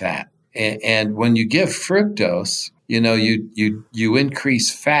fat. And when you give fructose, you increase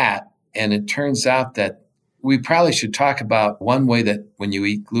fat, and it turns out that we probably should talk about one way that when you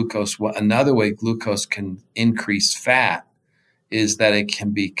eat glucose, another way glucose can increase fat is that it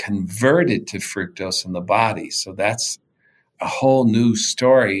can be converted to fructose in the body. So that's a whole new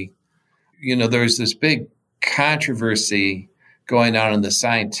story. There's this big controversy going on in the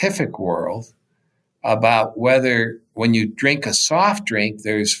scientific world about whether when you drink a soft drink,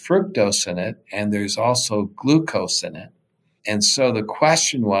 there's fructose in it and there's also glucose in it. And so the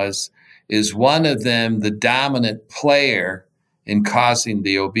question is one of them the dominant player in causing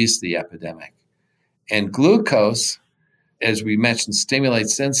the obesity epidemic? And glucose, as we mentioned,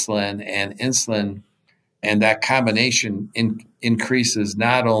 stimulates insulin, and that combination increases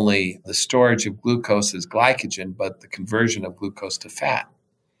not only the storage of glucose as glycogen, but the conversion of glucose to fat.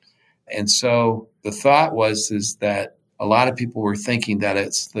 And so the thought is that a lot of people were thinking that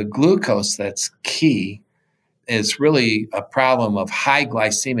it's the glucose that's key. It's really a problem of high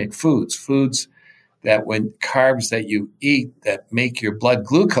glycemic foods that when carbs that you eat that make your blood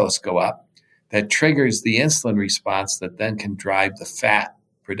glucose go up, that triggers the insulin response that then can drive the fat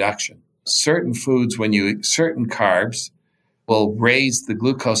production. Certain foods, when you eat certain carbs, will raise the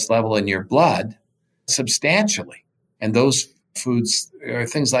glucose level in your blood substantially. And those foods are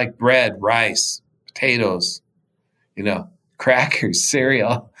things like bread, rice, potatoes, crackers,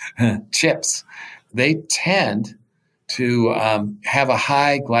 cereal, chips. They tend to have a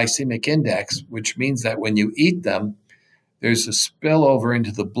high glycemic index, which means that when you eat them, there's a spillover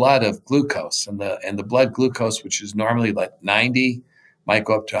into the blood of glucose, and the blood glucose, which is normally like 90, might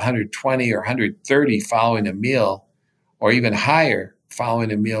go up to 120 or 130 following a meal, or even higher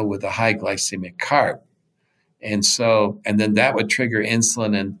following a meal with a high glycemic carb. And then that would trigger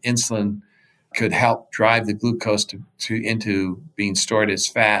insulin, and insulin could help drive the glucose into being stored as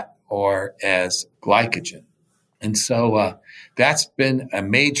fat or as glycogen. And so that's been a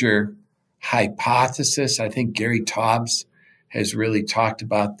major hypothesis. I think Gary Taubes has really talked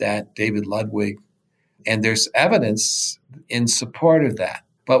about that, David Ludwig, and there's evidence in support of that.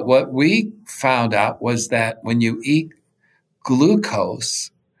 But what we found out was that when you eat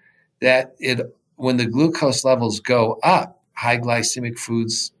glucose, when the glucose levels go up, high glycemic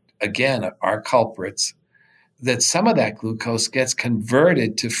foods, again, are culprits, that some of that glucose gets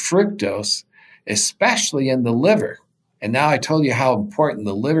converted to fructose, especially in the liver. And now I told you how important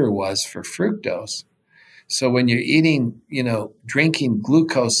the liver was for fructose. So when you're eating, drinking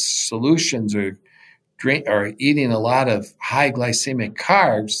glucose solutions or eating a lot of high glycemic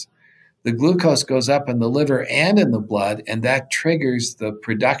carbs, the glucose goes up in the liver and in the blood, and that triggers the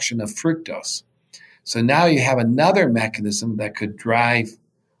production of fructose. So now you have another mechanism that could drive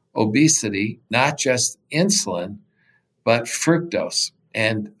obesity, not just insulin, but fructose.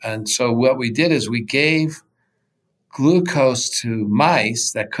 And so what we did is we gave glucose to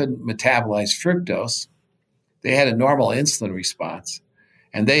mice that couldn't metabolize fructose. They had a normal insulin response,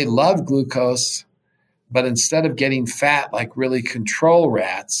 and they loved glucose, but instead of getting fat like really control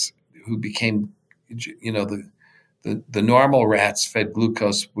rats who became, the normal rats fed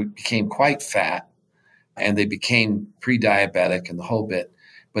glucose became quite fat, and they became pre-diabetic and the whole bit.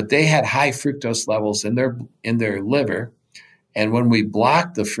 But they had high fructose levels in their liver, and when we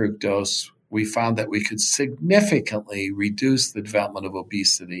blocked the fructose, we found that we could significantly reduce the development of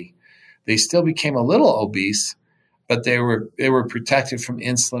obesity. They still became a little obese, but they were protected from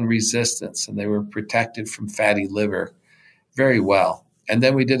insulin resistance, and they were protected from fatty liver very well. And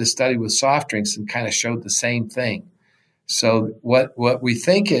then we did a study with soft drinks and kind of showed the same thing. So what we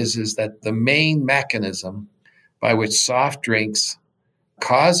think is that the main mechanism by which soft drinks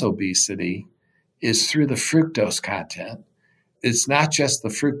cause obesity is through the fructose content. It's not just the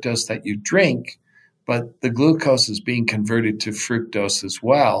fructose that you drink, but the glucose is being converted to fructose as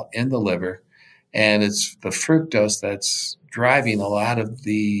well in the liver. And it's the fructose that's driving a lot of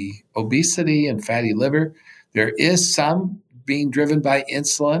the obesity and fatty liver. There is some being driven by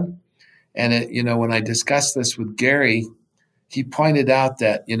insulin. And when I discussed this with Gary, he pointed out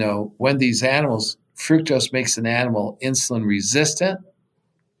that, when these animals, fructose makes an animal insulin resistant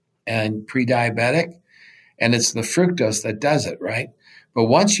and pre-diabetic, and it's the fructose that does it, right? But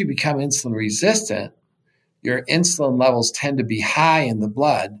once you become insulin resistant, your insulin levels tend to be high in the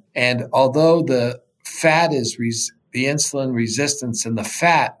blood. And although the fat is the insulin resistance in the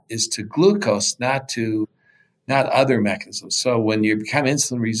fat is to glucose, not other mechanisms. So when you become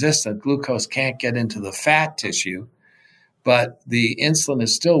insulin resistant, glucose can't get into the fat tissue, but the insulin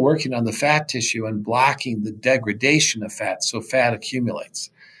is still working on the fat tissue and blocking the degradation of fat, so fat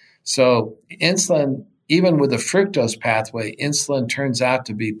accumulates. So insulin, even with the fructose pathway, insulin turns out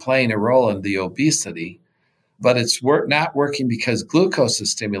to be playing a role in the obesity, but it's not working because glucose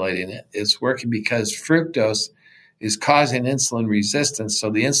is stimulating it. It's working because fructose is causing insulin resistance, so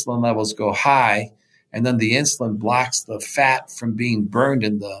the insulin levels go high, and then the insulin blocks the fat from being burned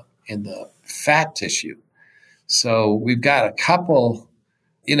in the fat tissue. So we've got a couple,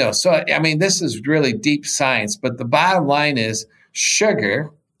 so I mean, this is really deep science, but the bottom line is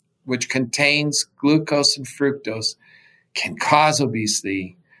sugar, which contains glucose and fructose, can cause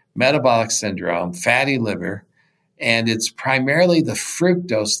obesity, metabolic syndrome, fatty liver, and it's primarily the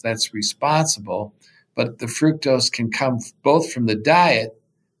fructose that's responsible, but the fructose can come both from the diet,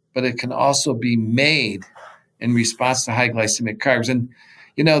 but it can also be made in response to high glycemic carbs. And,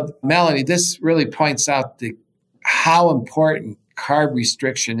 Melanie, this really points out how important carb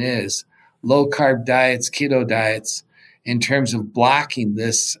restriction is, low carb diets, keto diets, in terms of blocking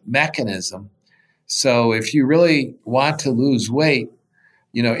this mechanism. So if you really want to lose weight,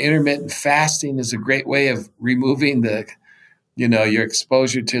 intermittent fasting is a great way of removing your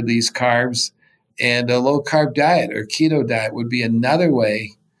exposure to these carbs, and a low carb diet or keto diet would be another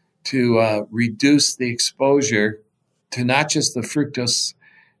way to reduce the exposure to not just the fructose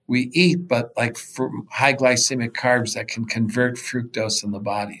we eat, but like from high glycemic carbs that can convert fructose in the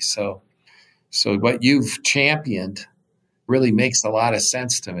body. So what you've championed really makes a lot of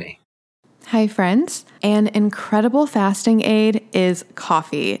sense to me. Hi, friends. An incredible fasting aid is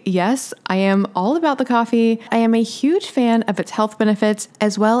coffee. Yes, I am all about the coffee. I am a huge fan of its health benefits,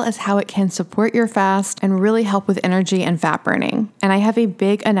 as well as how it can support your fast and really help with energy and fat burning. And I have a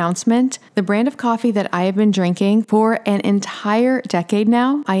big announcement. The brand of coffee that I have been drinking for an entire decade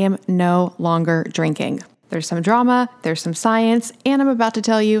now, I am no longer drinking. There's some drama, there's some science, and I'm about to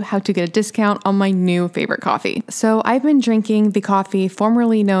tell you how to get a discount on my new favorite coffee. So I've been drinking the coffee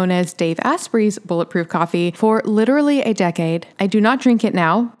formerly known as Dave Asprey's Bulletproof Coffee for literally a decade. I do not drink it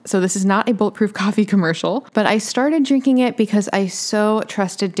now, so this is not a Bulletproof Coffee commercial, but I started drinking it because I so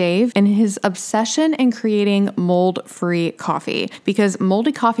trusted Dave and his obsession in creating mold-free coffee, because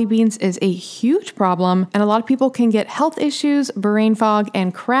moldy coffee beans is a huge problem, and a lot of people can get health issues, brain fog,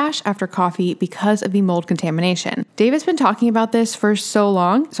 and crash after coffee because of the mold contamination. Dave has been talking about this for so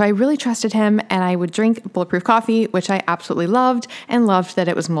long, so I really trusted him, and I would drink Bulletproof Coffee, which I absolutely loved, and loved that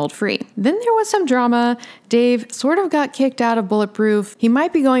it was mold-free. Then there was some drama. Dave sort of got kicked out of Bulletproof. He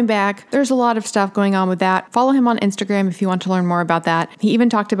might be going back. There's a lot of stuff going on with that. Follow him on Instagram if you want to learn more about that. He even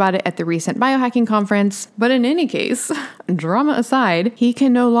talked about it at the recent biohacking conference. But in any case, drama aside, he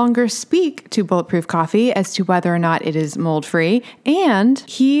can no longer speak to Bulletproof Coffee as to whether or not it is mold-free, and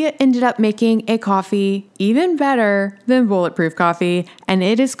he ended up making a coffee even better than Bulletproof Coffee, and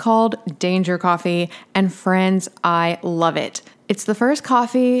it is called Danger Coffee, and friends, I love it. It's the first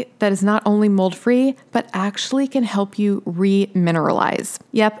coffee that is not only mold-free, but actually can help you re-mineralize.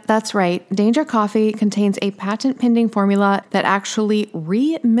 Yep, that's right. Danger Coffee contains a patent-pending formula that actually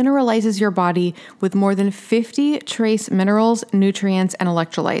re-mineralizes your body with more than 50 trace minerals, nutrients, and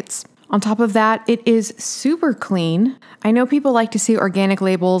electrolytes. On top of that, it is super clean. I know people like to see organic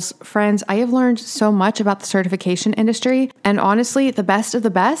labels. Friends, I have learned so much about the certification industry, and honestly, the best of the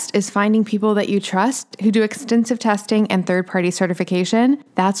best is finding people that you trust who do extensive testing and third-party certification.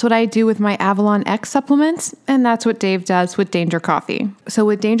 That's what I do with my Avalon X supplements, and that's what Dave does with Danger Coffee. So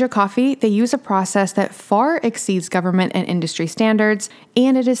with Danger Coffee, they use a process that far exceeds government and industry standards,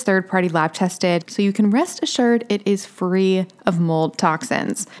 and it is third-party lab tested, so you can rest assured it is free of mold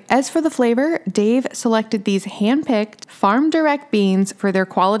toxins. As for the flavor, Dave selected these hand-picked farm direct beans for their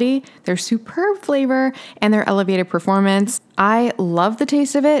quality, their superb flavor, and their elevated performance. I love the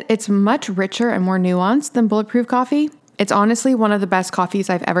taste of it. It's much richer and more nuanced than Bulletproof Coffee. It's honestly one of the best coffees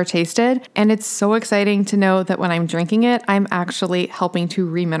I've ever tasted, and it's so exciting to know that when I'm drinking it, I'm actually helping to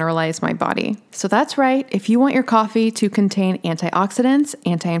remineralize my body. So that's right, if you want your coffee to contain antioxidants,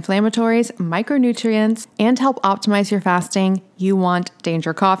 anti-inflammatories, micronutrients, and help optimize your fasting, you want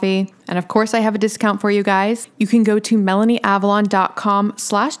Danger Coffee. And of course, I have a discount for you guys. You can go to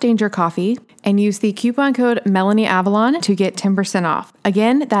melanieavalon.com/dangercoffee and use the coupon code MelanieAvalon to get 10% off.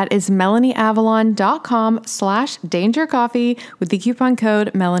 Again, that is melanieavalon.com/dangercoffee with the coupon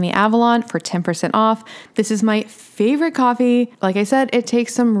code MelanieAvalon for 10% off. This is my favorite coffee. Like I said, it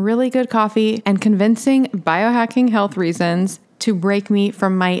takes some really good coffee and convincing biohacking health reasons to break me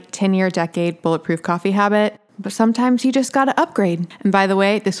from my 10-year decade Bulletproof Coffee habit. But sometimes you just gotta upgrade. And by the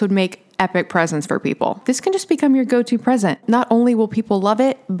way, this would make epic presents for people. This can just become your go-to present. Not only will people love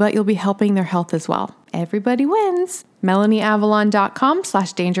it, but you'll be helping their health as well. Everybody wins.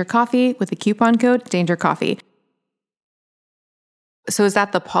 melanieavalon.com/dangercoffee with the coupon code dangercoffee. So is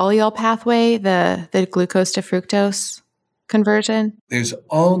that the polyol pathway, the glucose to fructose conversion? There's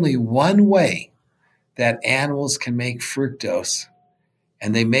only one way that animals can make fructose,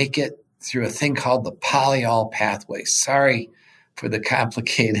 and they make it through a thing called the polyol pathway. Sorry for the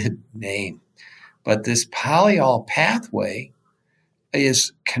complicated name, But this polyol pathway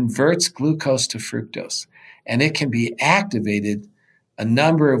converts glucose to fructose, and it can be activated a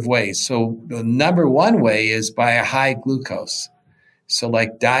number of ways. So the number one way is by a high glucose. So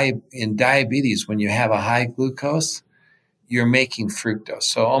like in diabetes, when you have a high glucose, you're making fructose.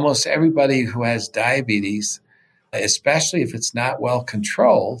 So almost everybody who has diabetes, especially if it's not well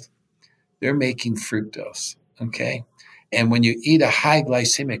controlled, they're making fructose, okay? And when you eat a high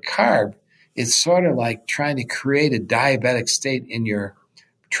glycemic carb, it's sort of like trying to create a diabetic state in your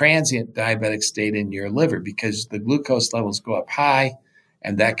transient diabetic state in your liver, because the glucose levels go up high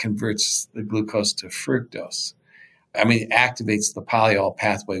and that converts the glucose to fructose. It activates the polyol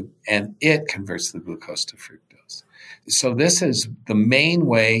pathway and it converts the glucose to fructose. So this is the main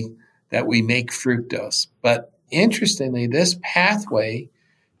way that we make fructose. But interestingly, this pathway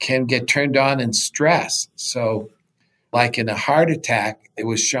can get turned on in stress. So like in a heart attack, it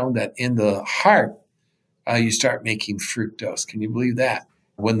was shown that in the heart, you start making fructose. Can you believe that?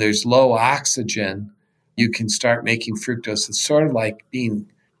 When there's low oxygen, you can start making fructose. It's sort of like being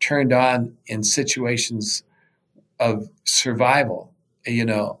turned on in situations of survival,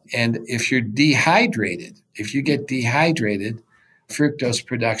 and if you're dehydrated, if you get dehydrated, fructose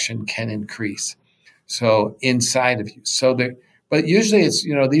production can increase. So inside of you. But usually it's,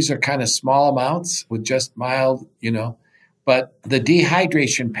 these are kind of small amounts with just mild, but the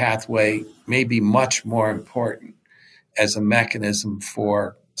dehydration pathway may be much more important as a mechanism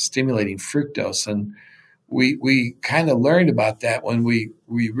for stimulating fructose. And we kind of learned about that when we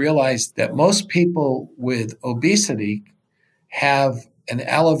realized that most people with obesity have an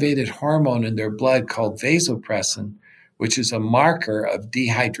elevated hormone in their blood called vasopressin, which is a marker of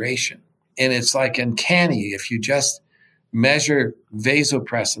dehydration. And it's like uncanny. If you just measure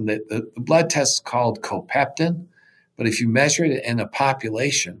vasopressin, the blood test is called copeptin, but if you measure it in a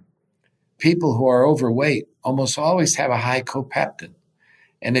population, people who are overweight almost always have a high copeptin.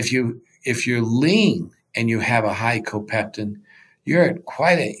 And if you're lean and you have a high copeptin, you're at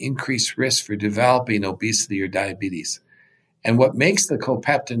quite an increased risk for developing obesity or diabetes. And what makes the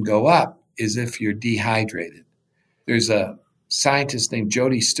copeptin go up is if you're dehydrated. There's a scientist named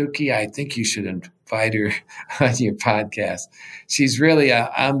Jody Stuckey. I think you should invite her on your podcast. She's really an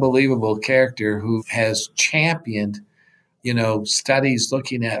unbelievable character who has championed, studies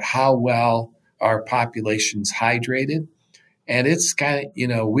looking at how well our population's hydrated. And it's kind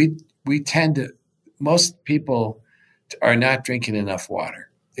of, we tend to, most people are not drinking enough water.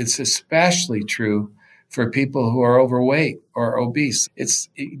 It's especially true for people who are overweight or obese. It's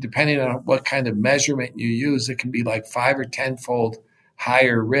depending on what kind of measurement you use, it can be like 5 or 10-fold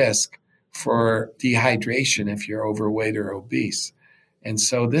higher risk for dehydration if you're overweight or obese. And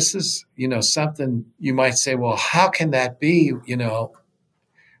so this is, something you might say, well, how can that be? Well,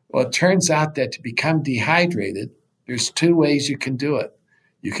 it turns out that to become dehydrated, there's 2 ways you can do it.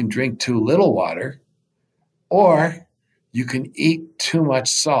 You can drink too little water, or you can eat too much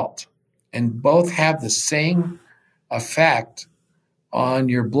salt. And both have the same effect on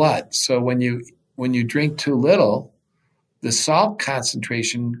your blood. So when you drink too little, the salt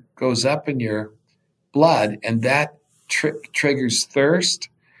concentration goes up in your blood, and that triggers thirst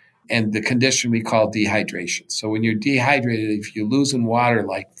and the condition we call dehydration. So when you're dehydrated, if you lose in water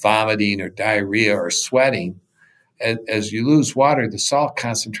like vomiting or diarrhea or sweating, as you lose water, the salt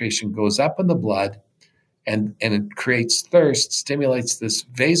concentration goes up in the blood, and it creates thirst, stimulates this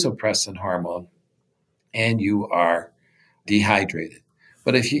vasopressin hormone, and you are dehydrated.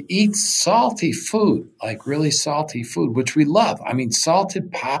 But if you eat salty food, like really salty food, which we love,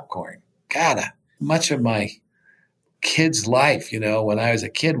 salted popcorn, much of my kid's life, when I was a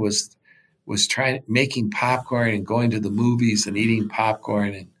kid was making popcorn and going to the movies and eating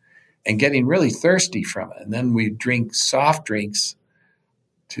popcorn and getting really thirsty from it. And then we drink soft drinks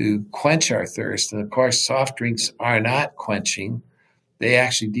to quench our thirst. And of course, soft drinks are not quenching. They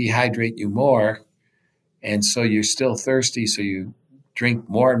actually dehydrate you more. And so you're still thirsty. So you drink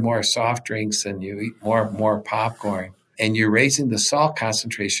more and more soft drinks and you eat more and more popcorn. And you're raising the salt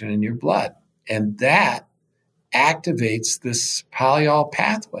concentration in your blood. And that activates this polyol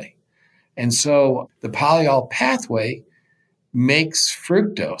pathway. And so the polyol pathway makes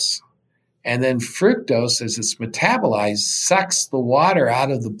fructose. And then fructose, as it's metabolized, sucks the water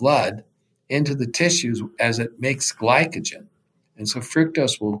out of the blood into the tissues as it makes glycogen. And so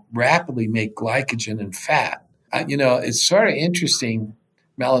fructose will rapidly make glycogen and fat. It's sort of interesting,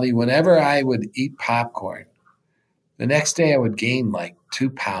 Melanie, whenever I would eat popcorn, the next day I would gain like 2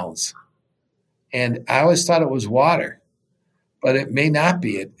 pounds. And I always thought it was water, but it may not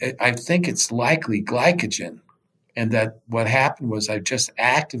be. I think it's likely glycogen. And that what happened was I just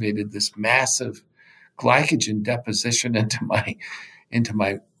activated this massive glycogen deposition into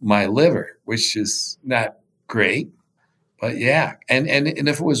my liver, which is not great. But yeah, and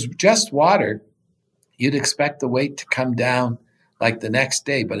if it was just water, you'd expect the weight to come down like the next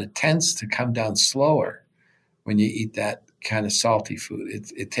day, but it tends to come down slower when you eat that kind of salty food.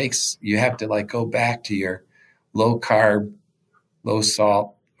 It takes, you have to like go back to your low carb, low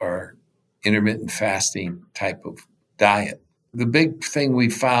salt, or intermittent fasting type of diet. The big thing we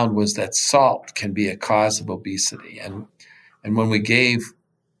found was that salt can be a cause of obesity. And when we gave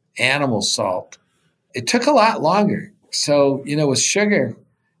animal salt, it took a lot longer. So, with sugar,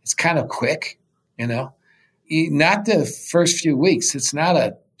 it's kind of quick, not the first few weeks. It's not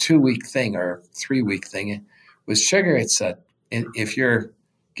a 2-week thing or a 3-week thing. With sugar, if you're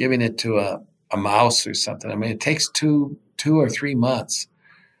giving it to a mouse or something, it takes 2 or 3 months.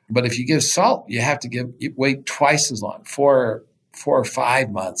 But if you give salt, you have to wait twice as long, 4 or 5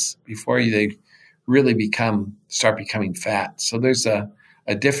 months before they really start becoming fat. So there's a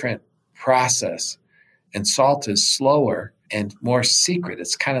different process, and salt is slower and more secret.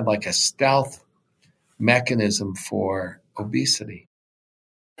 It's kind of like a stealth mechanism for obesity.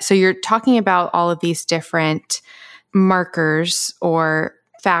 So you're talking about all of these different markers or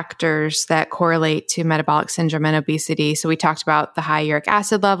factors that correlate to metabolic syndrome and obesity. So we talked about the high uric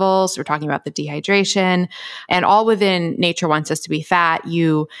acid levels, we're talking about the dehydration, and all within Nature Wants Us to Be Fat.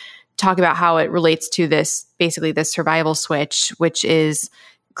 You talk about how it relates to this survival switch, which is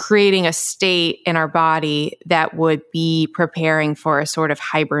creating a state in our body that would be preparing for a sort of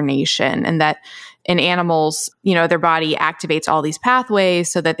hibernation, and that in animals, their body activates all these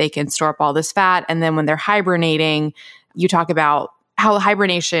pathways so that they can store up all this fat. And then when they're hibernating, you talk about how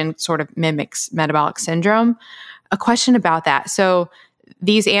hibernation sort of mimics metabolic syndrome. A question about that. So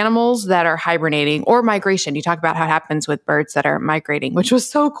these animals that are hibernating or migration, you talk about how it happens with birds that are migrating, which was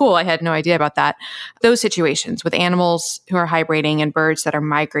so cool. I had no idea about that. Those situations with animals who are hibernating and birds that are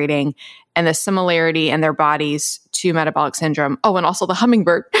migrating, and the similarity in their bodies to metabolic syndrome. Oh, and also the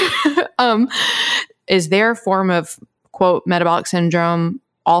hummingbird. Is there a form of, quote, metabolic syndrome,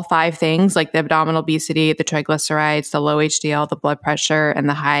 all 5 things, like the abdominal obesity, the triglycerides, the low HDL, the blood pressure, and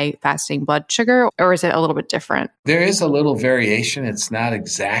the high fasting blood sugar? Or is it a little bit different? There is a little variation. It's not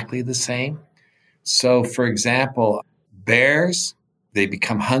exactly the same. So, for example, bears, they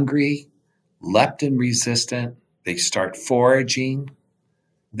become hungry, leptin resistant, they start foraging,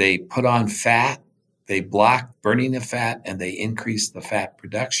 they put on fat, they block burning of fat, and they increase the fat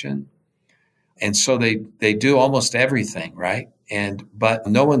production. And so they do almost everything, right? But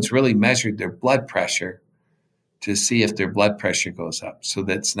no one's really measured their blood pressure to see if their blood pressure goes up. So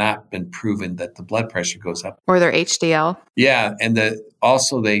that's not been proven that the blood pressure goes up. Or their HDL. Yeah. And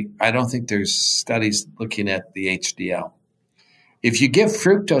I don't think there's studies looking at the HDL. If you give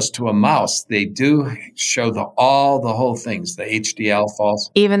fructose to a mouse, they do show the whole things. The HDL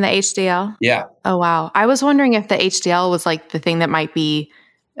falls. Even the HDL? Yeah. Oh, wow. I was wondering if the HDL was like the thing that might be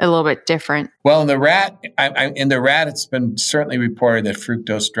a little bit different. Well, in the rat, it's been certainly reported that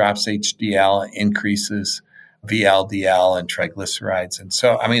fructose drops HDL, increases VLDL and triglycerides. And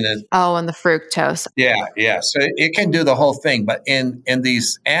so, and the fructose. Yeah. So it can do the whole thing. But in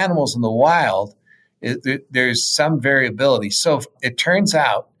these animals in the wild, there's some variability. So it turns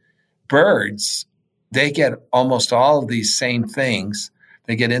out birds, they get almost all of these same things.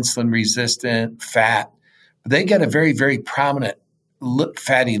 They get insulin resistant, fat, but they get a very, very prominent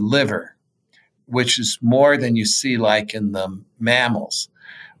fatty liver, which is more than you see like in the mammals.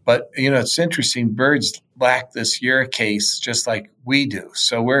 But, it's interesting. Birds lack this uricase just like we do.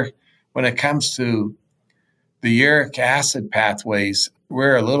 So when it comes to the uric acid pathways,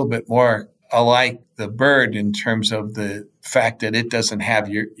 we're a little bit more alike the bird in terms of the fact that it doesn't have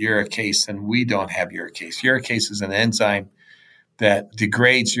uricase and we don't have uricase. Uricase is an enzyme that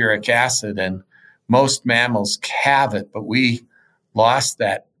degrades uric acid, and most mammals have it, but we lost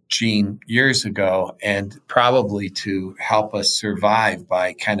that gene years ago, and probably to help us survive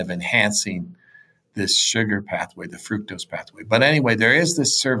by kind of enhancing this sugar pathway, the fructose pathway. But anyway, there is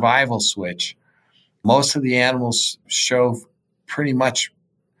this survival switch. Most of the animals show pretty much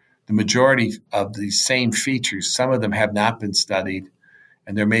the majority of the same features. Some of them have not been studied,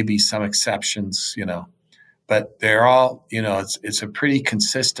 and there may be some exceptions, but they're all, it's a pretty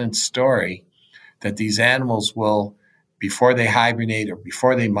consistent story that these animals will, before they hibernate or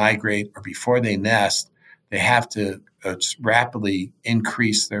before they migrate or before they nest, they have to rapidly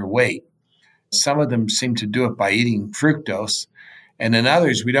increase their weight. Some of them seem to do it by eating fructose. And in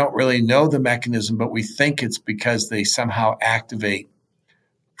others, we don't really know the mechanism, but we think it's because they somehow activate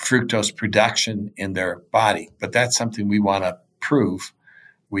fructose production in their body. But that's something we want to prove.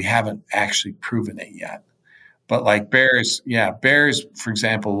 we haven't actually proven it yet. But like bears, bears, for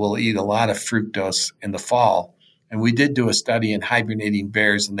example, will eat a lot of fructose in the fall. And we did do a study in hibernating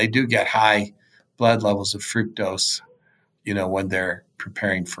bears, and they do get high blood levels of fructose, when they're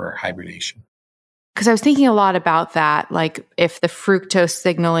preparing for hibernation. Because I was thinking a lot about that, like if the fructose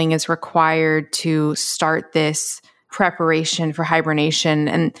signaling is required to start this preparation for hibernation.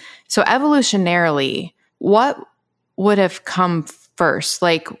 And so evolutionarily, what would have come first?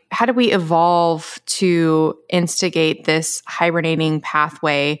 Like, how did we evolve to instigate this hibernating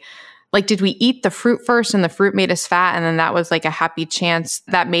pathway? Like, did we eat the fruit first and the fruit made us fat, and then that was like a happy chance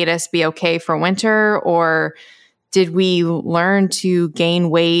that made us be okay for winter? Or did we learn to gain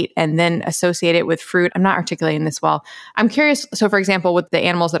weight and then associate it with fruit? I'm not articulating this well. I'm curious. So, for example, with the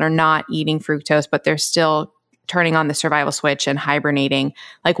animals that are not eating fructose, but they're still turning on the survival switch and hibernating,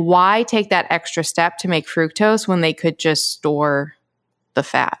 like, why take that extra step to make fructose when they could just store the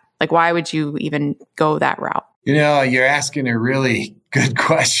fat? Like, why would you even go that route? You're asking a really good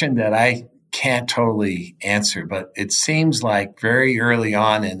question that I can't totally answer, but it seems like very early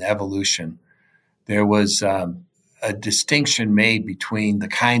on in evolution, there was a distinction made between the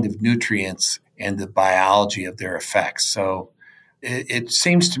kind of nutrients and the biology of their effects. So it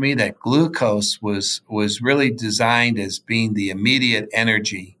seems to me that glucose was really designed as being the immediate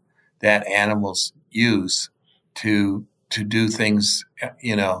energy that animals use to do things,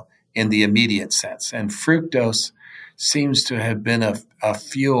 in the immediate sense. And fructose seems to have been a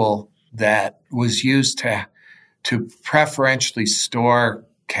fuel that was used to preferentially store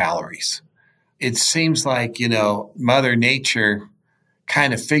calories. It seems like, Mother Nature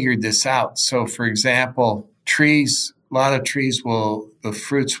kind of figured this out. So, for example, a lot of trees the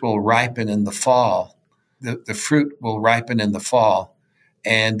fruits will ripen in the fall. The fruit will ripen in the fall,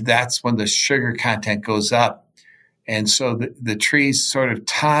 and that's when the sugar content goes up. And so the trees sort of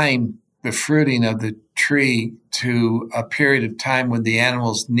time the fruiting of the tree to a period of time when the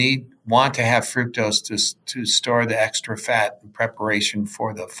animals want to have fructose to store the extra fat in preparation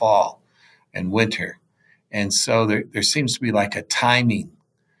for the fall and winter. And so there seems to be like a timing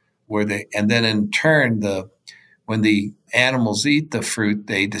and then in turn, when the animals eat the fruit,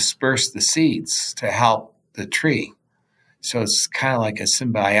 they disperse the seeds to help the tree. So it's kind of like a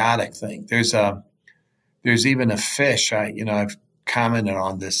symbiotic thing. There's even a fish. I've commented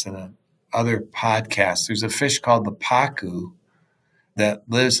on this in other podcasts. There's a fish called the pacu that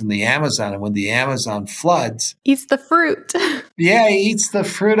lives in the Amazon, and when the Amazon floods, Eats the fruit. yeah, he eats the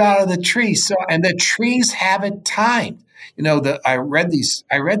fruit out of the tree. So, and the trees have it timed. I read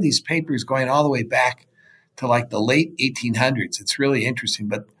these papers going all the way back to like the late 1800s. It's really interesting,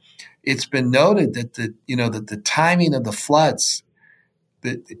 but it's been noted that the timing of the floods,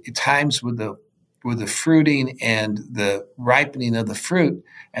 that it times with the fruiting and the ripening of the fruit,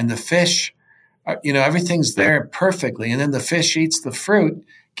 and the fish, everything's there perfectly. And then the fish eats the fruit,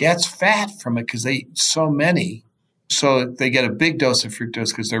 gets fat from it because they eat so many. So they get a big dose of fructose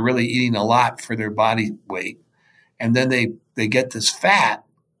because they're really eating a lot for their body weight. And then they get this fat,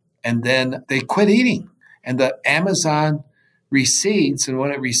 and then they quit eating. And the Amazon recedes, and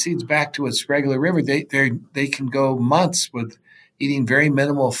when it recedes back to its regular river, they can go months with eating very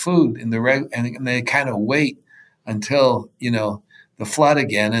minimal food and they kind of wait until the flood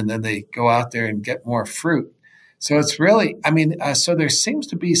again, and then they go out there and get more fruit. So it's really, so there seems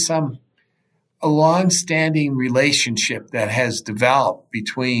to be a long-standing relationship that has developed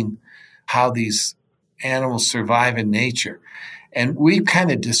between how these animals survive in nature, and we've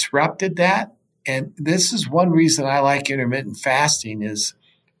kind of disrupted that. And this is one reason I like intermittent fasting is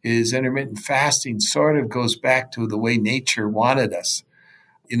intermittent fasting sort of goes back to the way nature wanted us,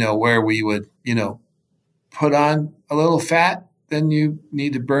 where we would, put on a little fat, then you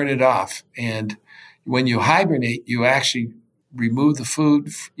need to burn it off. And when you hibernate, you actually remove the food.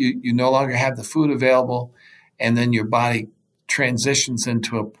 You no longer have the food available, and then your body transitions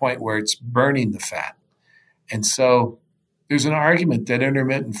into a point where it's burning the fat. And so there's an argument that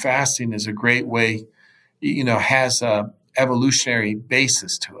intermittent fasting is a great way, has a evolutionary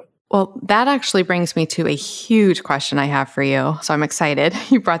basis to it. Well, that actually brings me to a huge question I have for you. So I'm excited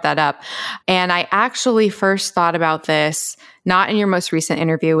you brought that up. And I actually first thought about this, not in your most recent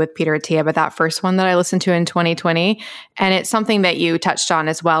interview with Peter Attia, but that first one that I listened to in 2020. And it's something that you touched on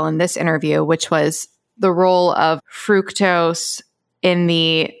as well in this interview, which was the role of fructose in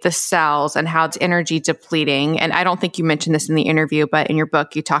the cells and how it's energy depleting. And I don't think you mentioned this in the interview, but in your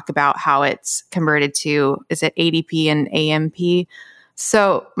book, you talk about how it's converted to, is it ADP and AMP?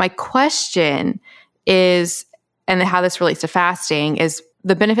 So my question is, and how this relates to fasting, is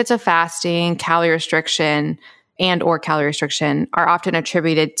the benefits of fasting, calorie restriction, and or calorie restriction are often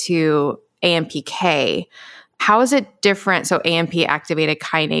attributed to AMPK. How is it different? So AMP activated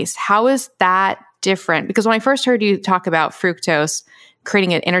kinase, how is that different? Because when I first heard you talk about fructose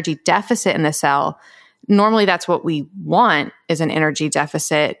creating an energy deficit in the cell, normally that's what we want is an energy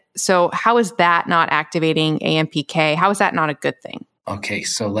deficit. So how is that not activating AMPK? How is that not a good thing? Okay,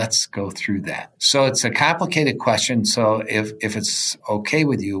 so let's go through that. So it's a complicated question. So if it's okay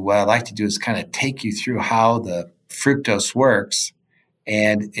with you, what I'd like to do is kind of take you through how the fructose works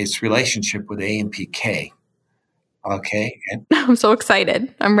and its relationship with AMPK. Okay. I'm so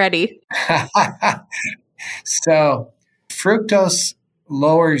excited. I'm ready. So fructose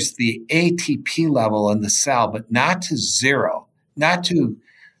lowers the ATP level in the cell, but not to zero, not to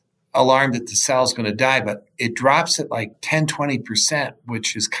alarm that the cell is going to die, but it drops it like 10, 20%,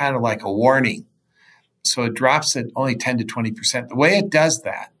 which is kind of like a warning. So it drops it only 10 to 20%. The way it does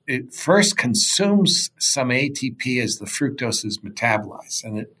that, it first consumes some ATP as the fructose is metabolized,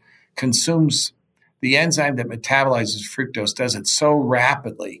 and it consumes the enzyme that metabolizes fructose, does it so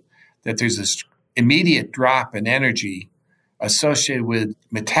rapidly that there's this immediate drop in energy associated with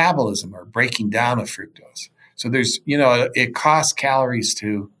metabolism or breaking down of fructose. So it costs calories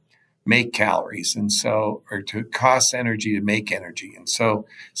to make calories, and so, or to cost energy to make energy. And so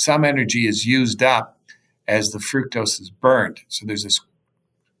some energy is used up as the fructose is burned. So there's this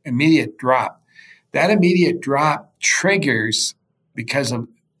immediate drop. That immediate drop triggers, because of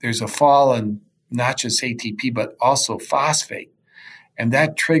there's a fall in not just ATP, but also phosphate. And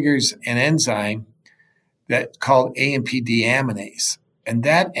that triggers an enzyme that's called AMP deaminase. And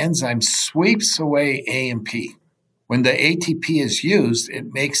that enzyme sweeps away AMP. When the ATP is used,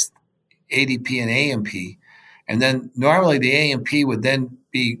 it makes ADP and AMP. And then normally the AMP would then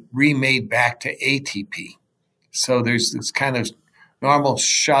be remade back to ATP. So there's this kind of normal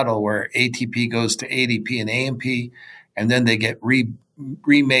shuttle where ATP goes to ADP and AMP, and then they get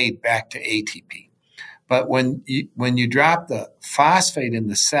remade back to ATP. But when you drop the phosphate in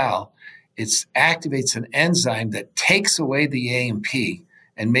the cell, it activates an enzyme that takes away the AMP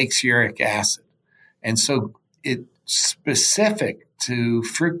and makes uric acid. And so it's specific to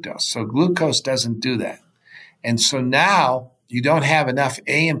fructose. So glucose doesn't do that. And so now you don't have enough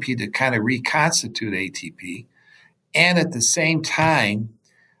AMP to kind of reconstitute ATP. And at the same time,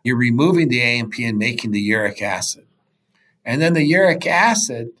 you're removing the AMP and making the uric acid. And then the uric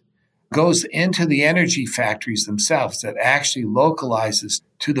acid goes into the energy factories themselves that actually localizes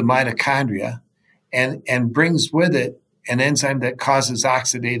to the mitochondria and brings with it an enzyme that causes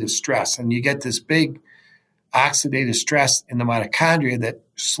oxidative stress. And you get this big oxidative stress in the mitochondria that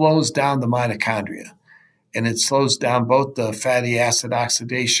slows down the mitochondria. And it slows down both the fatty acid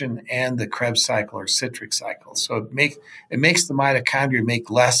oxidation and the Krebs cycle or citric cycle. So it makes the mitochondria make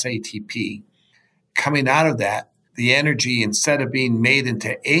less ATP. Coming out of that, the energy, instead of being made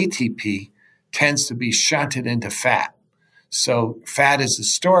into ATP, tends to be shunted into fat. So fat is a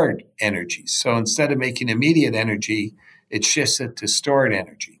stored energy. So instead of making immediate energy, it shifts it to stored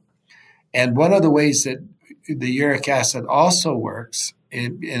energy. And one of the ways that the uric acid also works,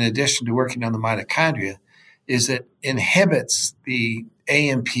 in addition to working on the mitochondria, is it inhibits the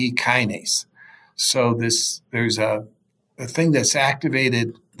AMP kinase. So there's a thing that's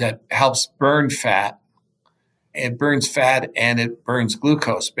activated that helps burn fat. It burns fat and it burns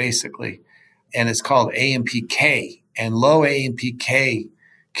glucose, basically. And it's called AMPK. And low AMPK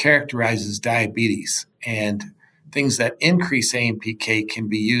characterizes diabetes. And things that increase AMPK can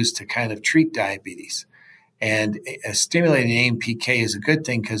be used to kind of treat diabetes. And stimulating AMPK is a good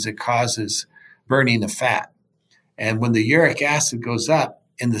thing because it causes burning of fat. And when the uric acid goes up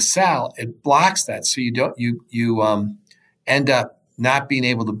in the cell, it blocks that. So you end up not being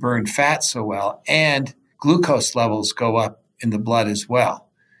able to burn fat so well. And glucose levels go up in the blood as well,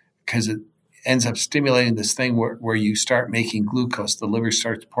 because it ends up stimulating this thing where you start making glucose. The liver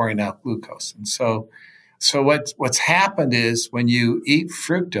starts pouring out glucose. And so what's happened is when you eat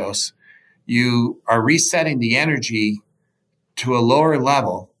fructose, you are resetting the energy to a lower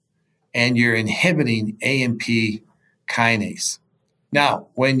level and you're inhibiting AMP kinase. Now,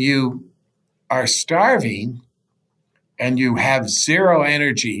 when you are starving and you have zero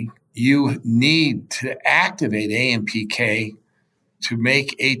energy, you need to activate AMPK to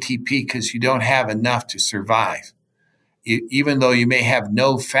make ATP because you don't have enough to survive. Even though you may have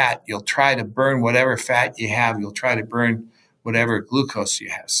no fat, you'll try to burn whatever fat you have. You'll try to burn whatever glucose you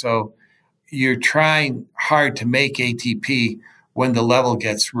have. So you're trying hard to make ATP when the level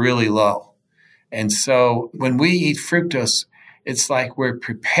gets really low. And so when we eat fructose, it's like we're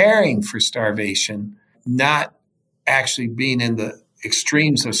preparing for starvation, not actually being in the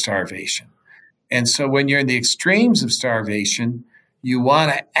extremes of starvation. And so when you're in the extremes of starvation, you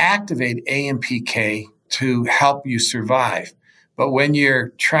want to activate AMPK to help you survive. But when you're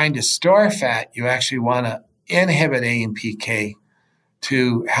trying to store fat, you actually want to inhibit AMPK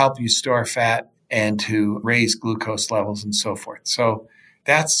to help you store fat and to raise glucose levels and so forth. So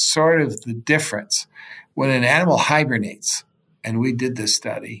that's sort of the difference. When an animal hibernates, and we did this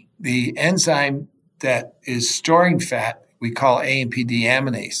study, the enzyme that is storing fat, we call AMP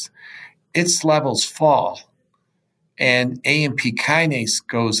deaminase, its levels fall and AMP kinase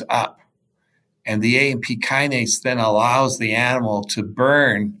goes up. And the AMP kinase then allows the animal to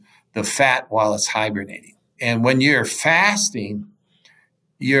burn the fat while it's hibernating. And when you're fasting,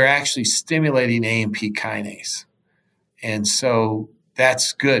 you're actually stimulating AMP kinase. And so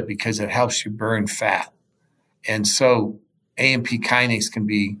that's good because it helps you burn fat. And so AMP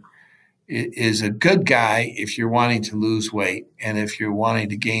kinase is a good guy if you're wanting to lose weight. And if you're wanting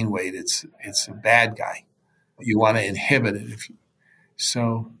to gain weight, it's a bad guy. You want to inhibit it.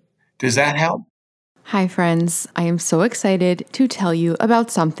 So does that help? Hi, friends. I am so excited to tell you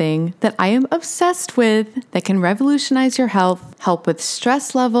about something that I am obsessed with that can revolutionize your health, help with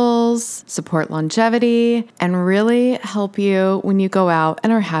stress levels, support longevity, and really help you when you go out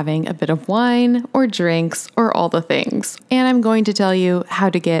and are having a bit of wine or drinks or all the things. And I'm going to tell you how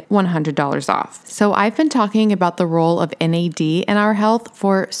to get $100 off. So I've been talking about the role of NAD in our health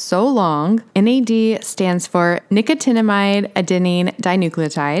for so long. NAD stands for nicotinamide adenine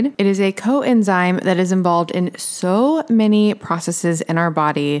dinucleotide. It is a coenzyme that is involved in so many processes in our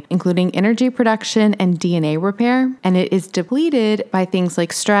body, including energy production and DNA repair. And it is depleted by things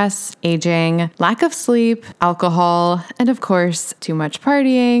like stress, aging, lack of sleep, alcohol, and of course, too much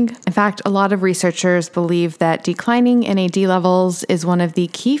partying. In fact, a lot of researchers believe that declining NAD levels is one of the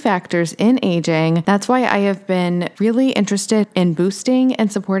key factors in aging. That's why I have been really interested in boosting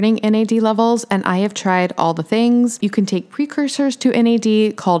and supporting NAD levels, and I have tried all the things. You can take precursors to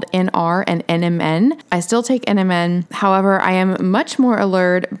NAD called NR and NMN. I still take NMN. However, I am much more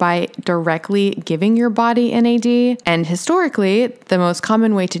allured by directly giving your body NAD. And historically, the most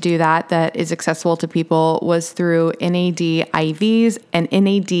common way to do that is accessible to people was through NAD IVs and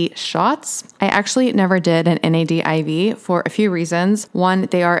NAD shots. I actually never did an NAD IV for a few reasons. One,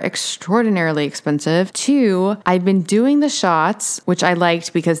 they are extraordinarily expensive. Two, I'd been doing the shots, which I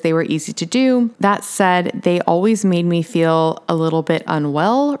liked because they were easy to do. That said, they always made me feel a little bit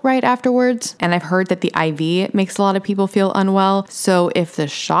unwell right afterwards. And I've heard that the IV makes a lot of people feel unwell. So if the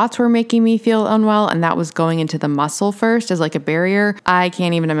shots were making me feel unwell and that was going into the muscle first as like a barrier, I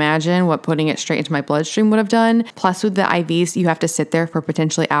can't even imagine what putting it straight into my bloodstream would have done. Plus with the IVs, you have to sit there for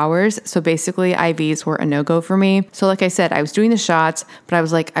potentially hours. So basically IVs were a no-go for me. So like I said, I was doing the shots, but I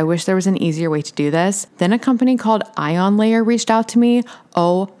was like, I wish there was an easier way to do this. Then a company called Ion Layer reached out to me.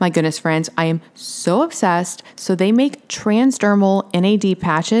 Oh my goodness, friends, I am so obsessed. So they make transdermal NAD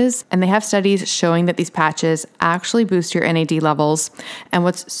patches, and they have studies showing that these patches actually boost your NAD levels. And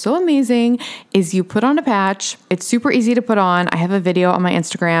what's so amazing is you put on a patch. It's super easy to put on. I have a video on my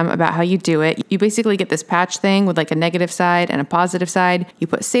Instagram about how you do it. You basically get this patch thing with like a negative side and a positive side. You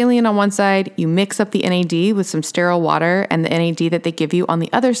put saline on one side, you mix up the NAD with some sterile water and the NAD that they give you on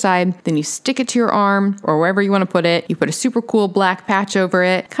the other side. Then you stick it to your arm or wherever you want to put it. You put a super cool black patch over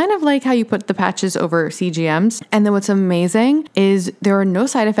it, kind of like how you put the patches over CGMs. And then what's amazing is there are no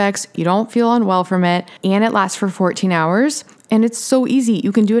side effects. You don't feel unwell from it, and it lasts for 14 hours. And it's so easy.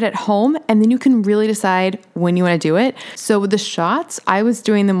 You can do it at home, and then you can really decide when you want to do it. So with the shots, I was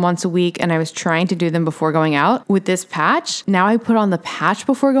doing them once a week, and I was trying to do them before going out. With this patch, now I put on the patch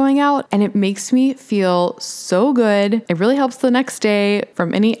before going out, and it makes me feel so good. It really helps the next day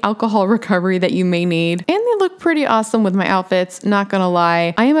from any alcohol recovery that you may need. And they look pretty awesome with my outfits, not gonna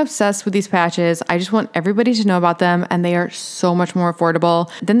lie. I am obsessed with these patches. I just want everybody to know about them, and they are so much more affordable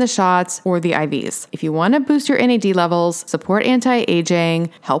than the shots or the IVs. If you want to boost your NAD levels, support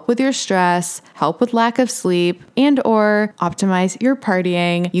anti-aging, help with your stress, help with lack of sleep, and or optimize your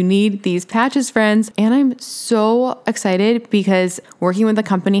partying, you need these patches, friends. And I'm so excited because working with the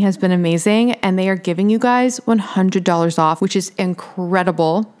company has been amazing, and they are giving you guys $100 off, which is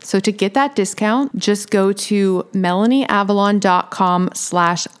incredible. So to get that discount, just go to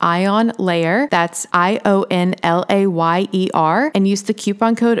melanieavalon.com/ionlayer. That's IONLAYER, and use the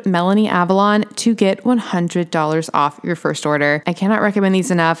coupon code MelanieAvalon to get $100 off your first order. disorder. I cannot recommend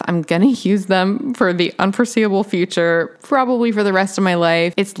these enough. I'm going to use them for the unforeseeable future, probably for the rest of my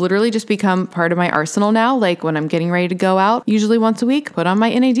life. It's literally just become part of my arsenal now. Like when I'm getting ready to go out, usually once a week, put on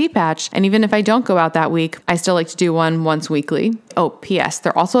my NAD patch. And even if I don't go out that week, I still like to do one once weekly. Oh, P.S.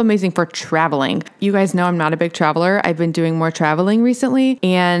 They're also amazing for traveling. You guys know I'm not a big traveler. I've been doing more traveling recently,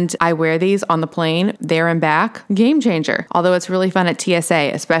 and I wear these on the plane, there and back. Game changer. Although it's really fun at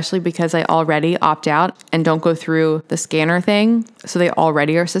TSA, especially because I already opt out and don't go through the scanner thing. So they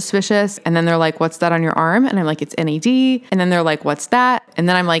already are suspicious. And then they're like, what's that on your arm? And I'm like, it's NAD. And then they're like, what's that? And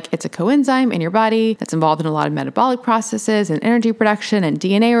then I'm like, it's a coenzyme in your body that's involved in a lot of metabolic processes and energy production and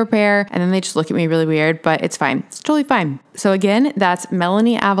DNA repair. And then they just look at me really weird, but it's fine. It's totally fine. So again, that's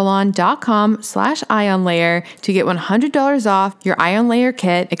melanieavalon.com/ion layer to get $100 off your ion layer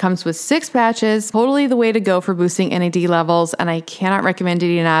kit. It comes with 6 patches, totally the way to go for boosting NAD levels. And I cannot recommend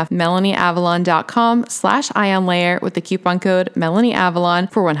it enough. melanieavalon.com/ion layer with the coupon code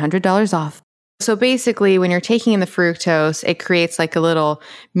melanieavalon for $100 off. So basically, when you're taking in the fructose, it creates like a little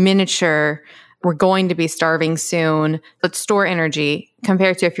miniature, we're going to be starving soon, let's store energy,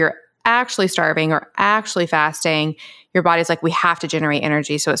 compared to if you're actually starving or actually fasting, your body's like, we have to generate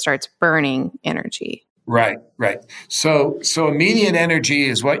energy. So it starts burning energy. Right. So immediate energy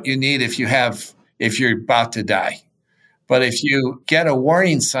is what you need if you're about to die. But if you get a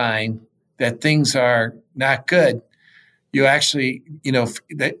warning sign that things are not good, you actually,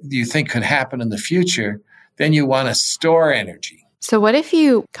 that you think could happen in the future, then you want to store energy. So what if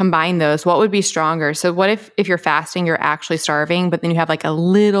you combine those? What would be stronger? So what if you're fasting, you're actually starving, but then you have like a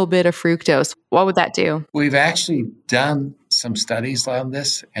little bit of fructose? What would that do? We've actually done some studies on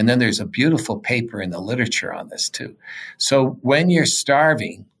this, and then there's a beautiful paper in the literature on this too. So when you're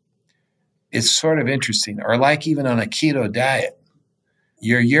starving, it's sort of interesting, or like even on a keto diet,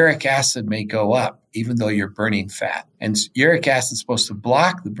 your uric acid may go up even though you're burning fat. And uric acid is supposed to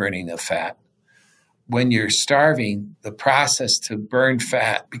block the burning of fat. When you're starving, the process to burn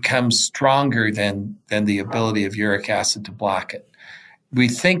fat becomes stronger than the ability of uric acid to block it. We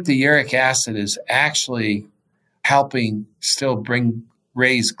think the uric acid is actually helping still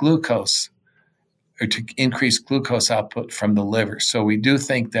raise glucose or to increase glucose output from the liver. So we do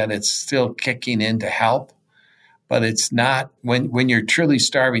think that it's still kicking in to help, but it's not. When you're truly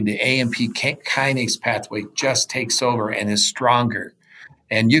starving, the AMP kinase pathway just takes over and is stronger.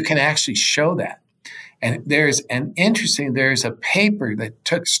 And you can actually show that. And there's a paper that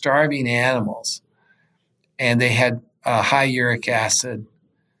took starving animals and they had high uric acid.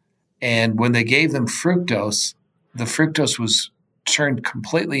 And when they gave them fructose, the fructose was turned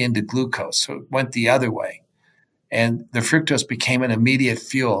completely into glucose. So it went the other way. And the fructose became an immediate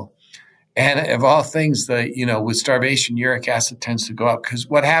fuel. And of all things, with starvation, uric acid tends to go up because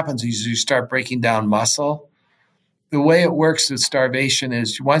what happens is you start breaking down muscle. The way it works with starvation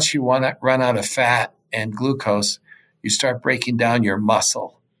is once you run out of fat and glucose, you start breaking down your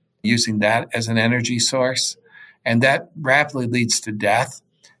muscle, using that as an energy source. And that rapidly leads to death.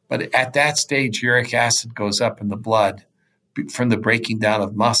 But at that stage, uric acid goes up in the blood from the breaking down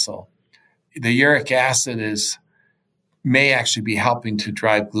of muscle. The uric acid may actually be helping to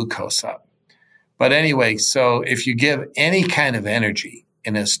drive glucose up. But anyway, so if you give any kind of energy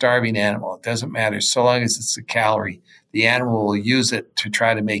in a starving animal, it doesn't matter, so long as it's a calorie, the animal will use it to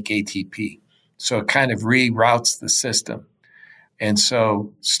try to make ATP. So it kind of reroutes the system. And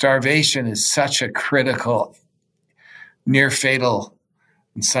so starvation is such a critical, near fatal,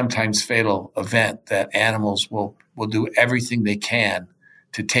 and sometimes fatal event that animals will do everything they can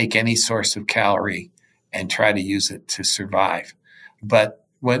to take any source of calorie and try to use it to survive. But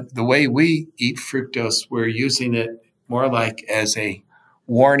the way we eat fructose, we're using it more like as a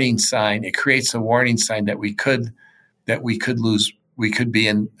warning sign. It creates a warning sign that we could lose, we could be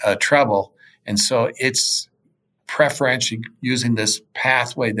in trouble. And so it's preferentially using this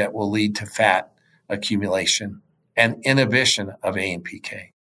pathway that will lead to fat accumulation and inhibition of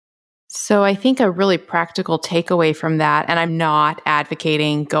AMPK. So I think a really practical takeaway from that, and I'm not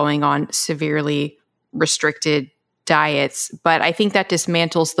advocating going on severely restricted diets, but I think that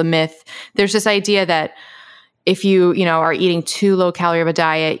dismantles the myth. There's this idea that if you are eating too low calorie of a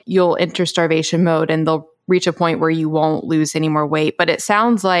diet, you'll enter starvation mode and they'll reach a point where you won't lose any more weight. But it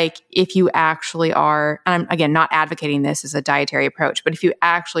sounds like if you actually are, and I'm again not advocating this as a dietary approach, but if you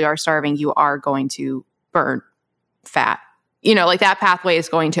actually are starving, you are going to burn fat. Like that pathway is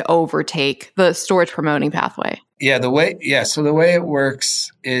going to overtake the storage promoting pathway. So the way it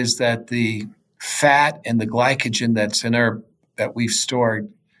works is that the fat and the glycogen that we've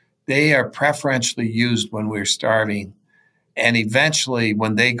stored, they are preferentially used when we're starving. And eventually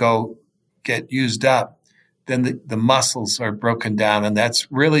when they get used up, then the muscles are broken down. And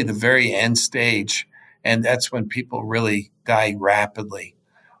that's really the very end stage. And that's when people really die rapidly.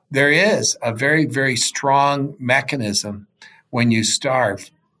 There is a very, very strong mechanism when you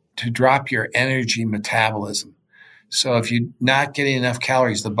starve to drop your energy metabolism. So if you're not getting enough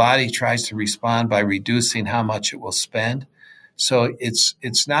calories, the body tries to respond by reducing how much it will spend. So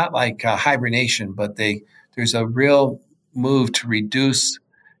it's not like hibernation, but there's a real move to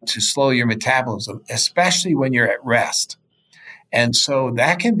slow your metabolism, especially when you're at rest. And so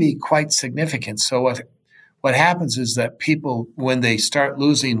that can be quite significant. So what happens is that people, when they start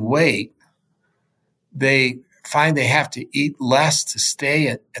losing weight, they find they have to eat less to stay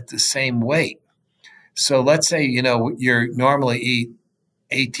at the same weight. So let's say, you normally eat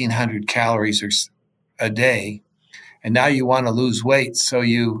 1,800 calories a day, and now you want to lose weight. So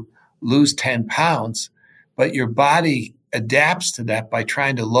you lose 10 pounds, but your body adapts to that by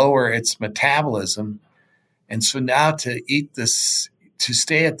trying to lower its metabolism. And so now to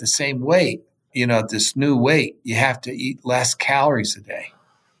stay at the same weight, at this new weight, you have to eat less calories a day.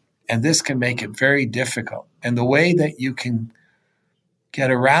 And this can make it very difficult. And the way that you can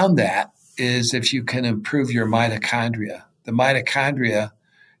get around that is if you can improve your mitochondria. The mitochondria,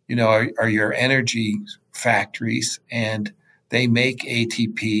 are your energy factories, and they make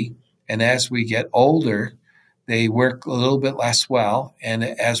ATP. And as we get older, they work a little bit less well. And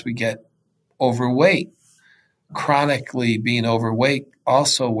as we get overweight, chronically being overweight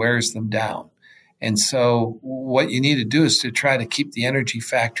also wears them down. And so what you need to do is to try to keep the energy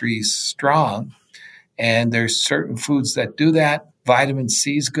factories strong. And there's certain foods that do that. Vitamin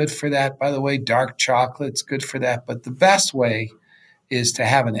C is good for that. By the way, dark chocolate's good for that. But the best way is to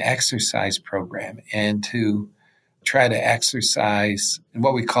have an exercise program and to try to exercise in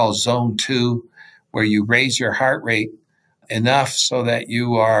what we call zone 2, where you raise your heart rate enough so that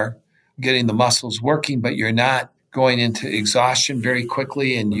you are getting the muscles working, but you're not going into exhaustion very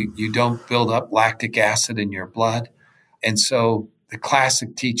quickly, and you don't build up lactic acid in your blood. And so the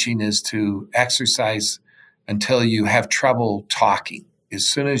classic teaching is to exercise until you have trouble talking. As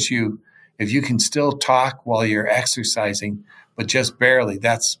soon as if you can still talk while you're exercising, but just barely,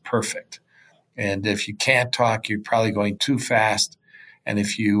 that's perfect. And if you can't talk, you're probably going too fast. And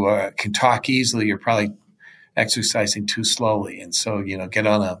if you can talk easily, you're probably exercising too slowly. And so, get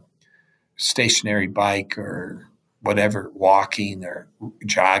on a stationary bike or whatever, walking or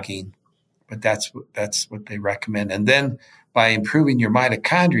jogging. But that's what they recommend. And then by improving your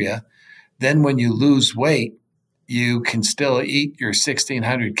mitochondria, then when you lose weight, you can still eat your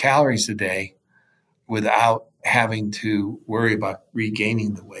 1,600 calories a day without having to worry about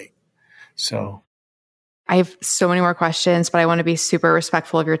regaining the weight. So I have so many more questions, but I want to be super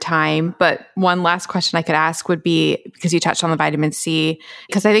respectful of your time. But one last question I could ask would be, because you touched on the vitamin C,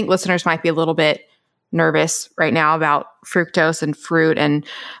 because I think listeners might be a little bit nervous right now about fructose and fruit, and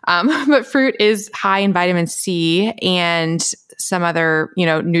but fruit is high in vitamin C and some other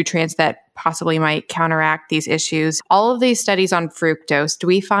nutrients that possibly might counteract these issues. All of these studies on fructose, do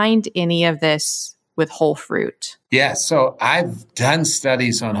we find any of this with whole fruit? Yeah, so I've done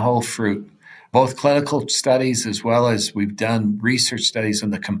studies on whole fruit, both clinical studies as well as we've done research studies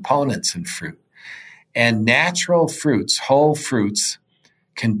on the components in fruit. And natural fruits, whole fruits,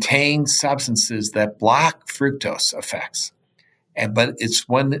 contain substances that block fructose effects. But it's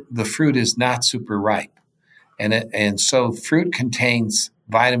when the fruit is not super ripe. And so fruit contains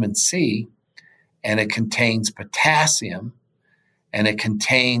vitamin C, and it contains potassium, and it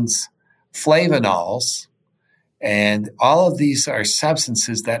contains flavonols. And all of these are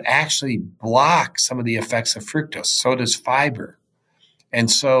substances that actually block some of the effects of fructose. So does fiber. And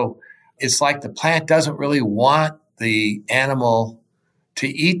so it's like the plant doesn't really want the animal to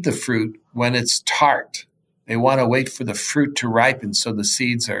eat the fruit when it's tart. They want to wait for the fruit to ripen so the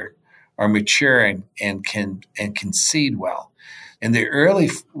seeds are mature and can seed well. When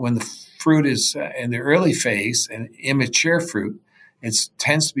the fruit is in the early phase, an immature fruit, it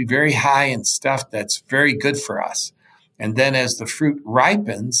tends to be very high in stuff that's very good for us. And then as the fruit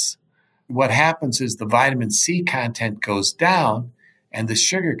ripens, what happens is the vitamin C content goes down and the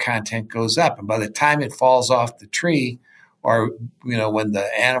sugar content goes up. And by the time it falls off the tree, or when the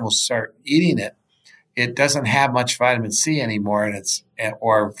animals start eating it, it doesn't have much vitamin C anymore,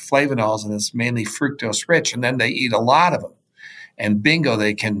 or flavonols, and it's mainly fructose rich. And then they eat a lot of them, and bingo,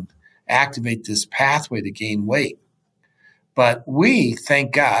 they can activate this pathway to gain weight. But we,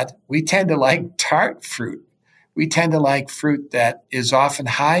 thank God, we tend to like tart fruit. We tend to like fruit that is often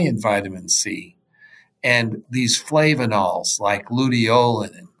high in vitamin C, and these flavonols like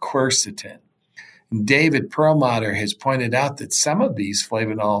luteolin and quercetin. And David Perlmutter has pointed out that some of these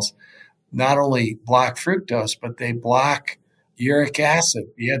flavonols not only block fructose, but they block uric acid.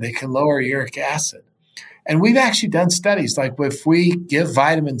 Yeah, they can lower uric acid. And we've actually done studies like if we give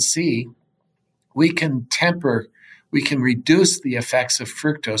vitamin C, we can reduce the effects of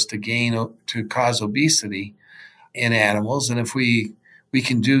fructose to cause obesity in animals. And if we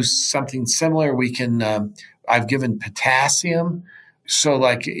can do something similar, I've given potassium. So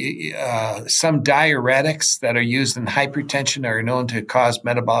like some diuretics that are used in hypertension are known to cause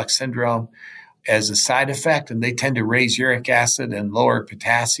metabolic syndrome as a side effect, and they tend to raise uric acid and lower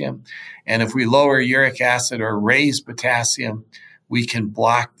potassium. And if we lower uric acid or raise potassium, we can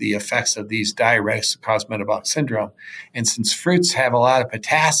block the effects of these diuretics that cause metabolic syndrome. And since fruits have a lot of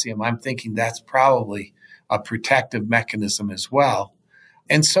potassium, I'm thinking that's probably a protective mechanism as well.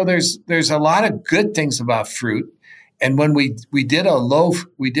 And so there's a lot of good things about fruit. And when we did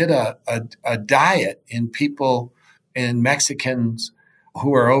a diet in people, in Mexicans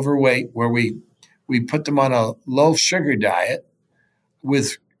who are overweight, where we put them on a low sugar diet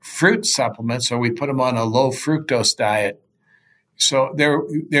with fruit supplements, or we put them on a low fructose diet. So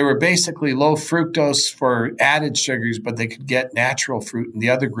they were basically low fructose for added sugars, but they could get natural fruit. And the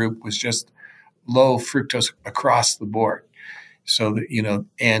other group was just low fructose across the board. So that,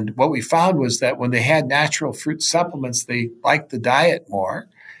 and what we found was that when they had natural fruit supplements, they liked the diet more,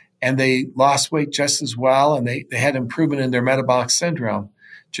 and they lost weight just as well, and they had improvement in their metabolic syndrome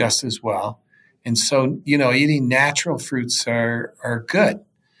just as well. And so, eating natural fruits are good.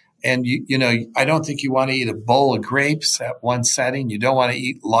 And, I don't think you want to eat a bowl of grapes at one setting. You don't want to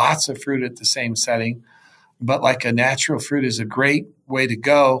eat lots of fruit at the same setting. But like a natural fruit is a great way to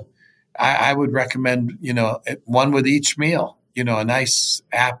go. I would recommend, one with each meal. A nice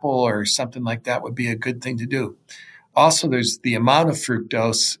apple or something like that would be a good thing to do. Also, there's the amount of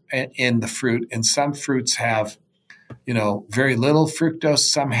fructose in the fruit. And some fruits have, very little fructose.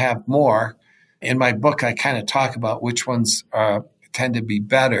 Some have more. In my book, I kind of talk about which ones tend to be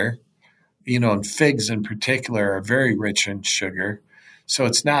better. And figs in particular are very rich in sugar. So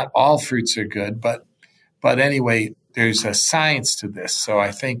it's not all fruits are good, but anyway, there's a science to this. So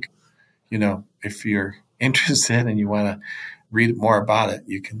I think, if you're interested and you want to read more about it,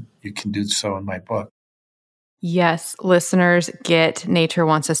 you can do so in my book. Yes, listeners, get Nature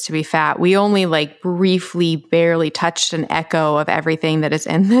Wants Us to Be Fat. We only briefly, barely touched an echo of everything that is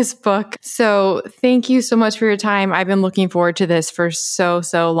in this book. So thank you so much for your time. I've been looking forward to this for so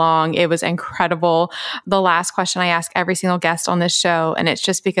long. It was incredible. The last question I ask every single guest on this show, and it's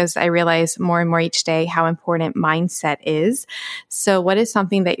just because I realize more and more each day how important mindset is. So what is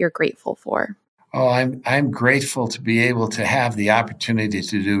something that you're grateful for? Oh, I'm grateful to be able to have the opportunity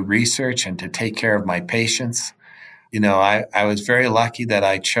to do research and to take care of my patients. I was very lucky that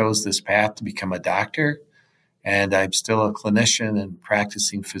I chose this path to become a doctor, and I'm still a clinician and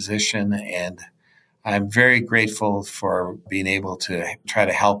practicing physician. And I'm very grateful for being able to try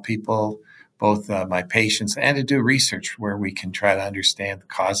to help people, both my patients, and to do research where we can try to understand the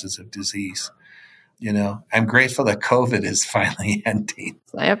causes of disease. I'm grateful that COVID is finally ending.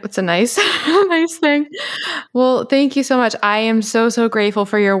 Yep, it's a nice thing. Well, thank you so much. I am so grateful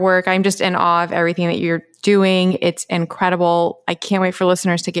for your work. I'm just in awe of everything that you're doing. It's incredible. I can't wait for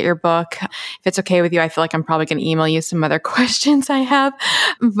listeners to get your book. If it's okay with you, I feel like I'm probably going to email you some other questions I have.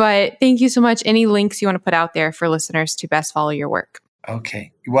 But thank you so much. Any links you want to put out there for listeners to best follow your work?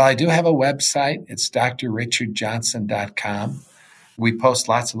 Okay. Well, I do have a website. It's drrichardjohnson.com. We post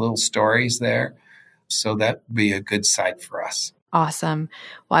lots of little stories there. So that would be a good site for us. Awesome.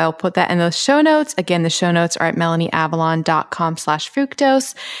 Well, I'll put that in the show notes. Again, the show notes are at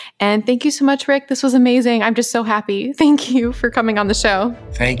melanieavalon.com/fructose. And thank you so much, Rick. This was amazing. I'm just so happy. Thank you for coming on the show.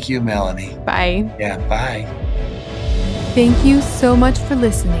 Thank you, Melanie. Bye. Yeah, bye. Thank you so much for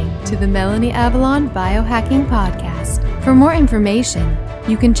listening to the Melanie Avalon Biohacking Podcast. For more information,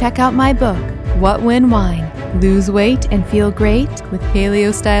 you can check out my book, What When Wine? Lose weight and feel great with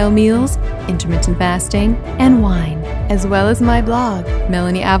paleo-style meals, intermittent fasting, and wine, as well as my blog,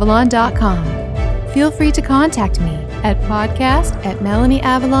 melanieavalon.com. Feel free to contact me at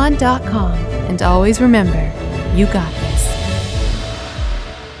podcast@melanieavalon.com. And always remember, you got this.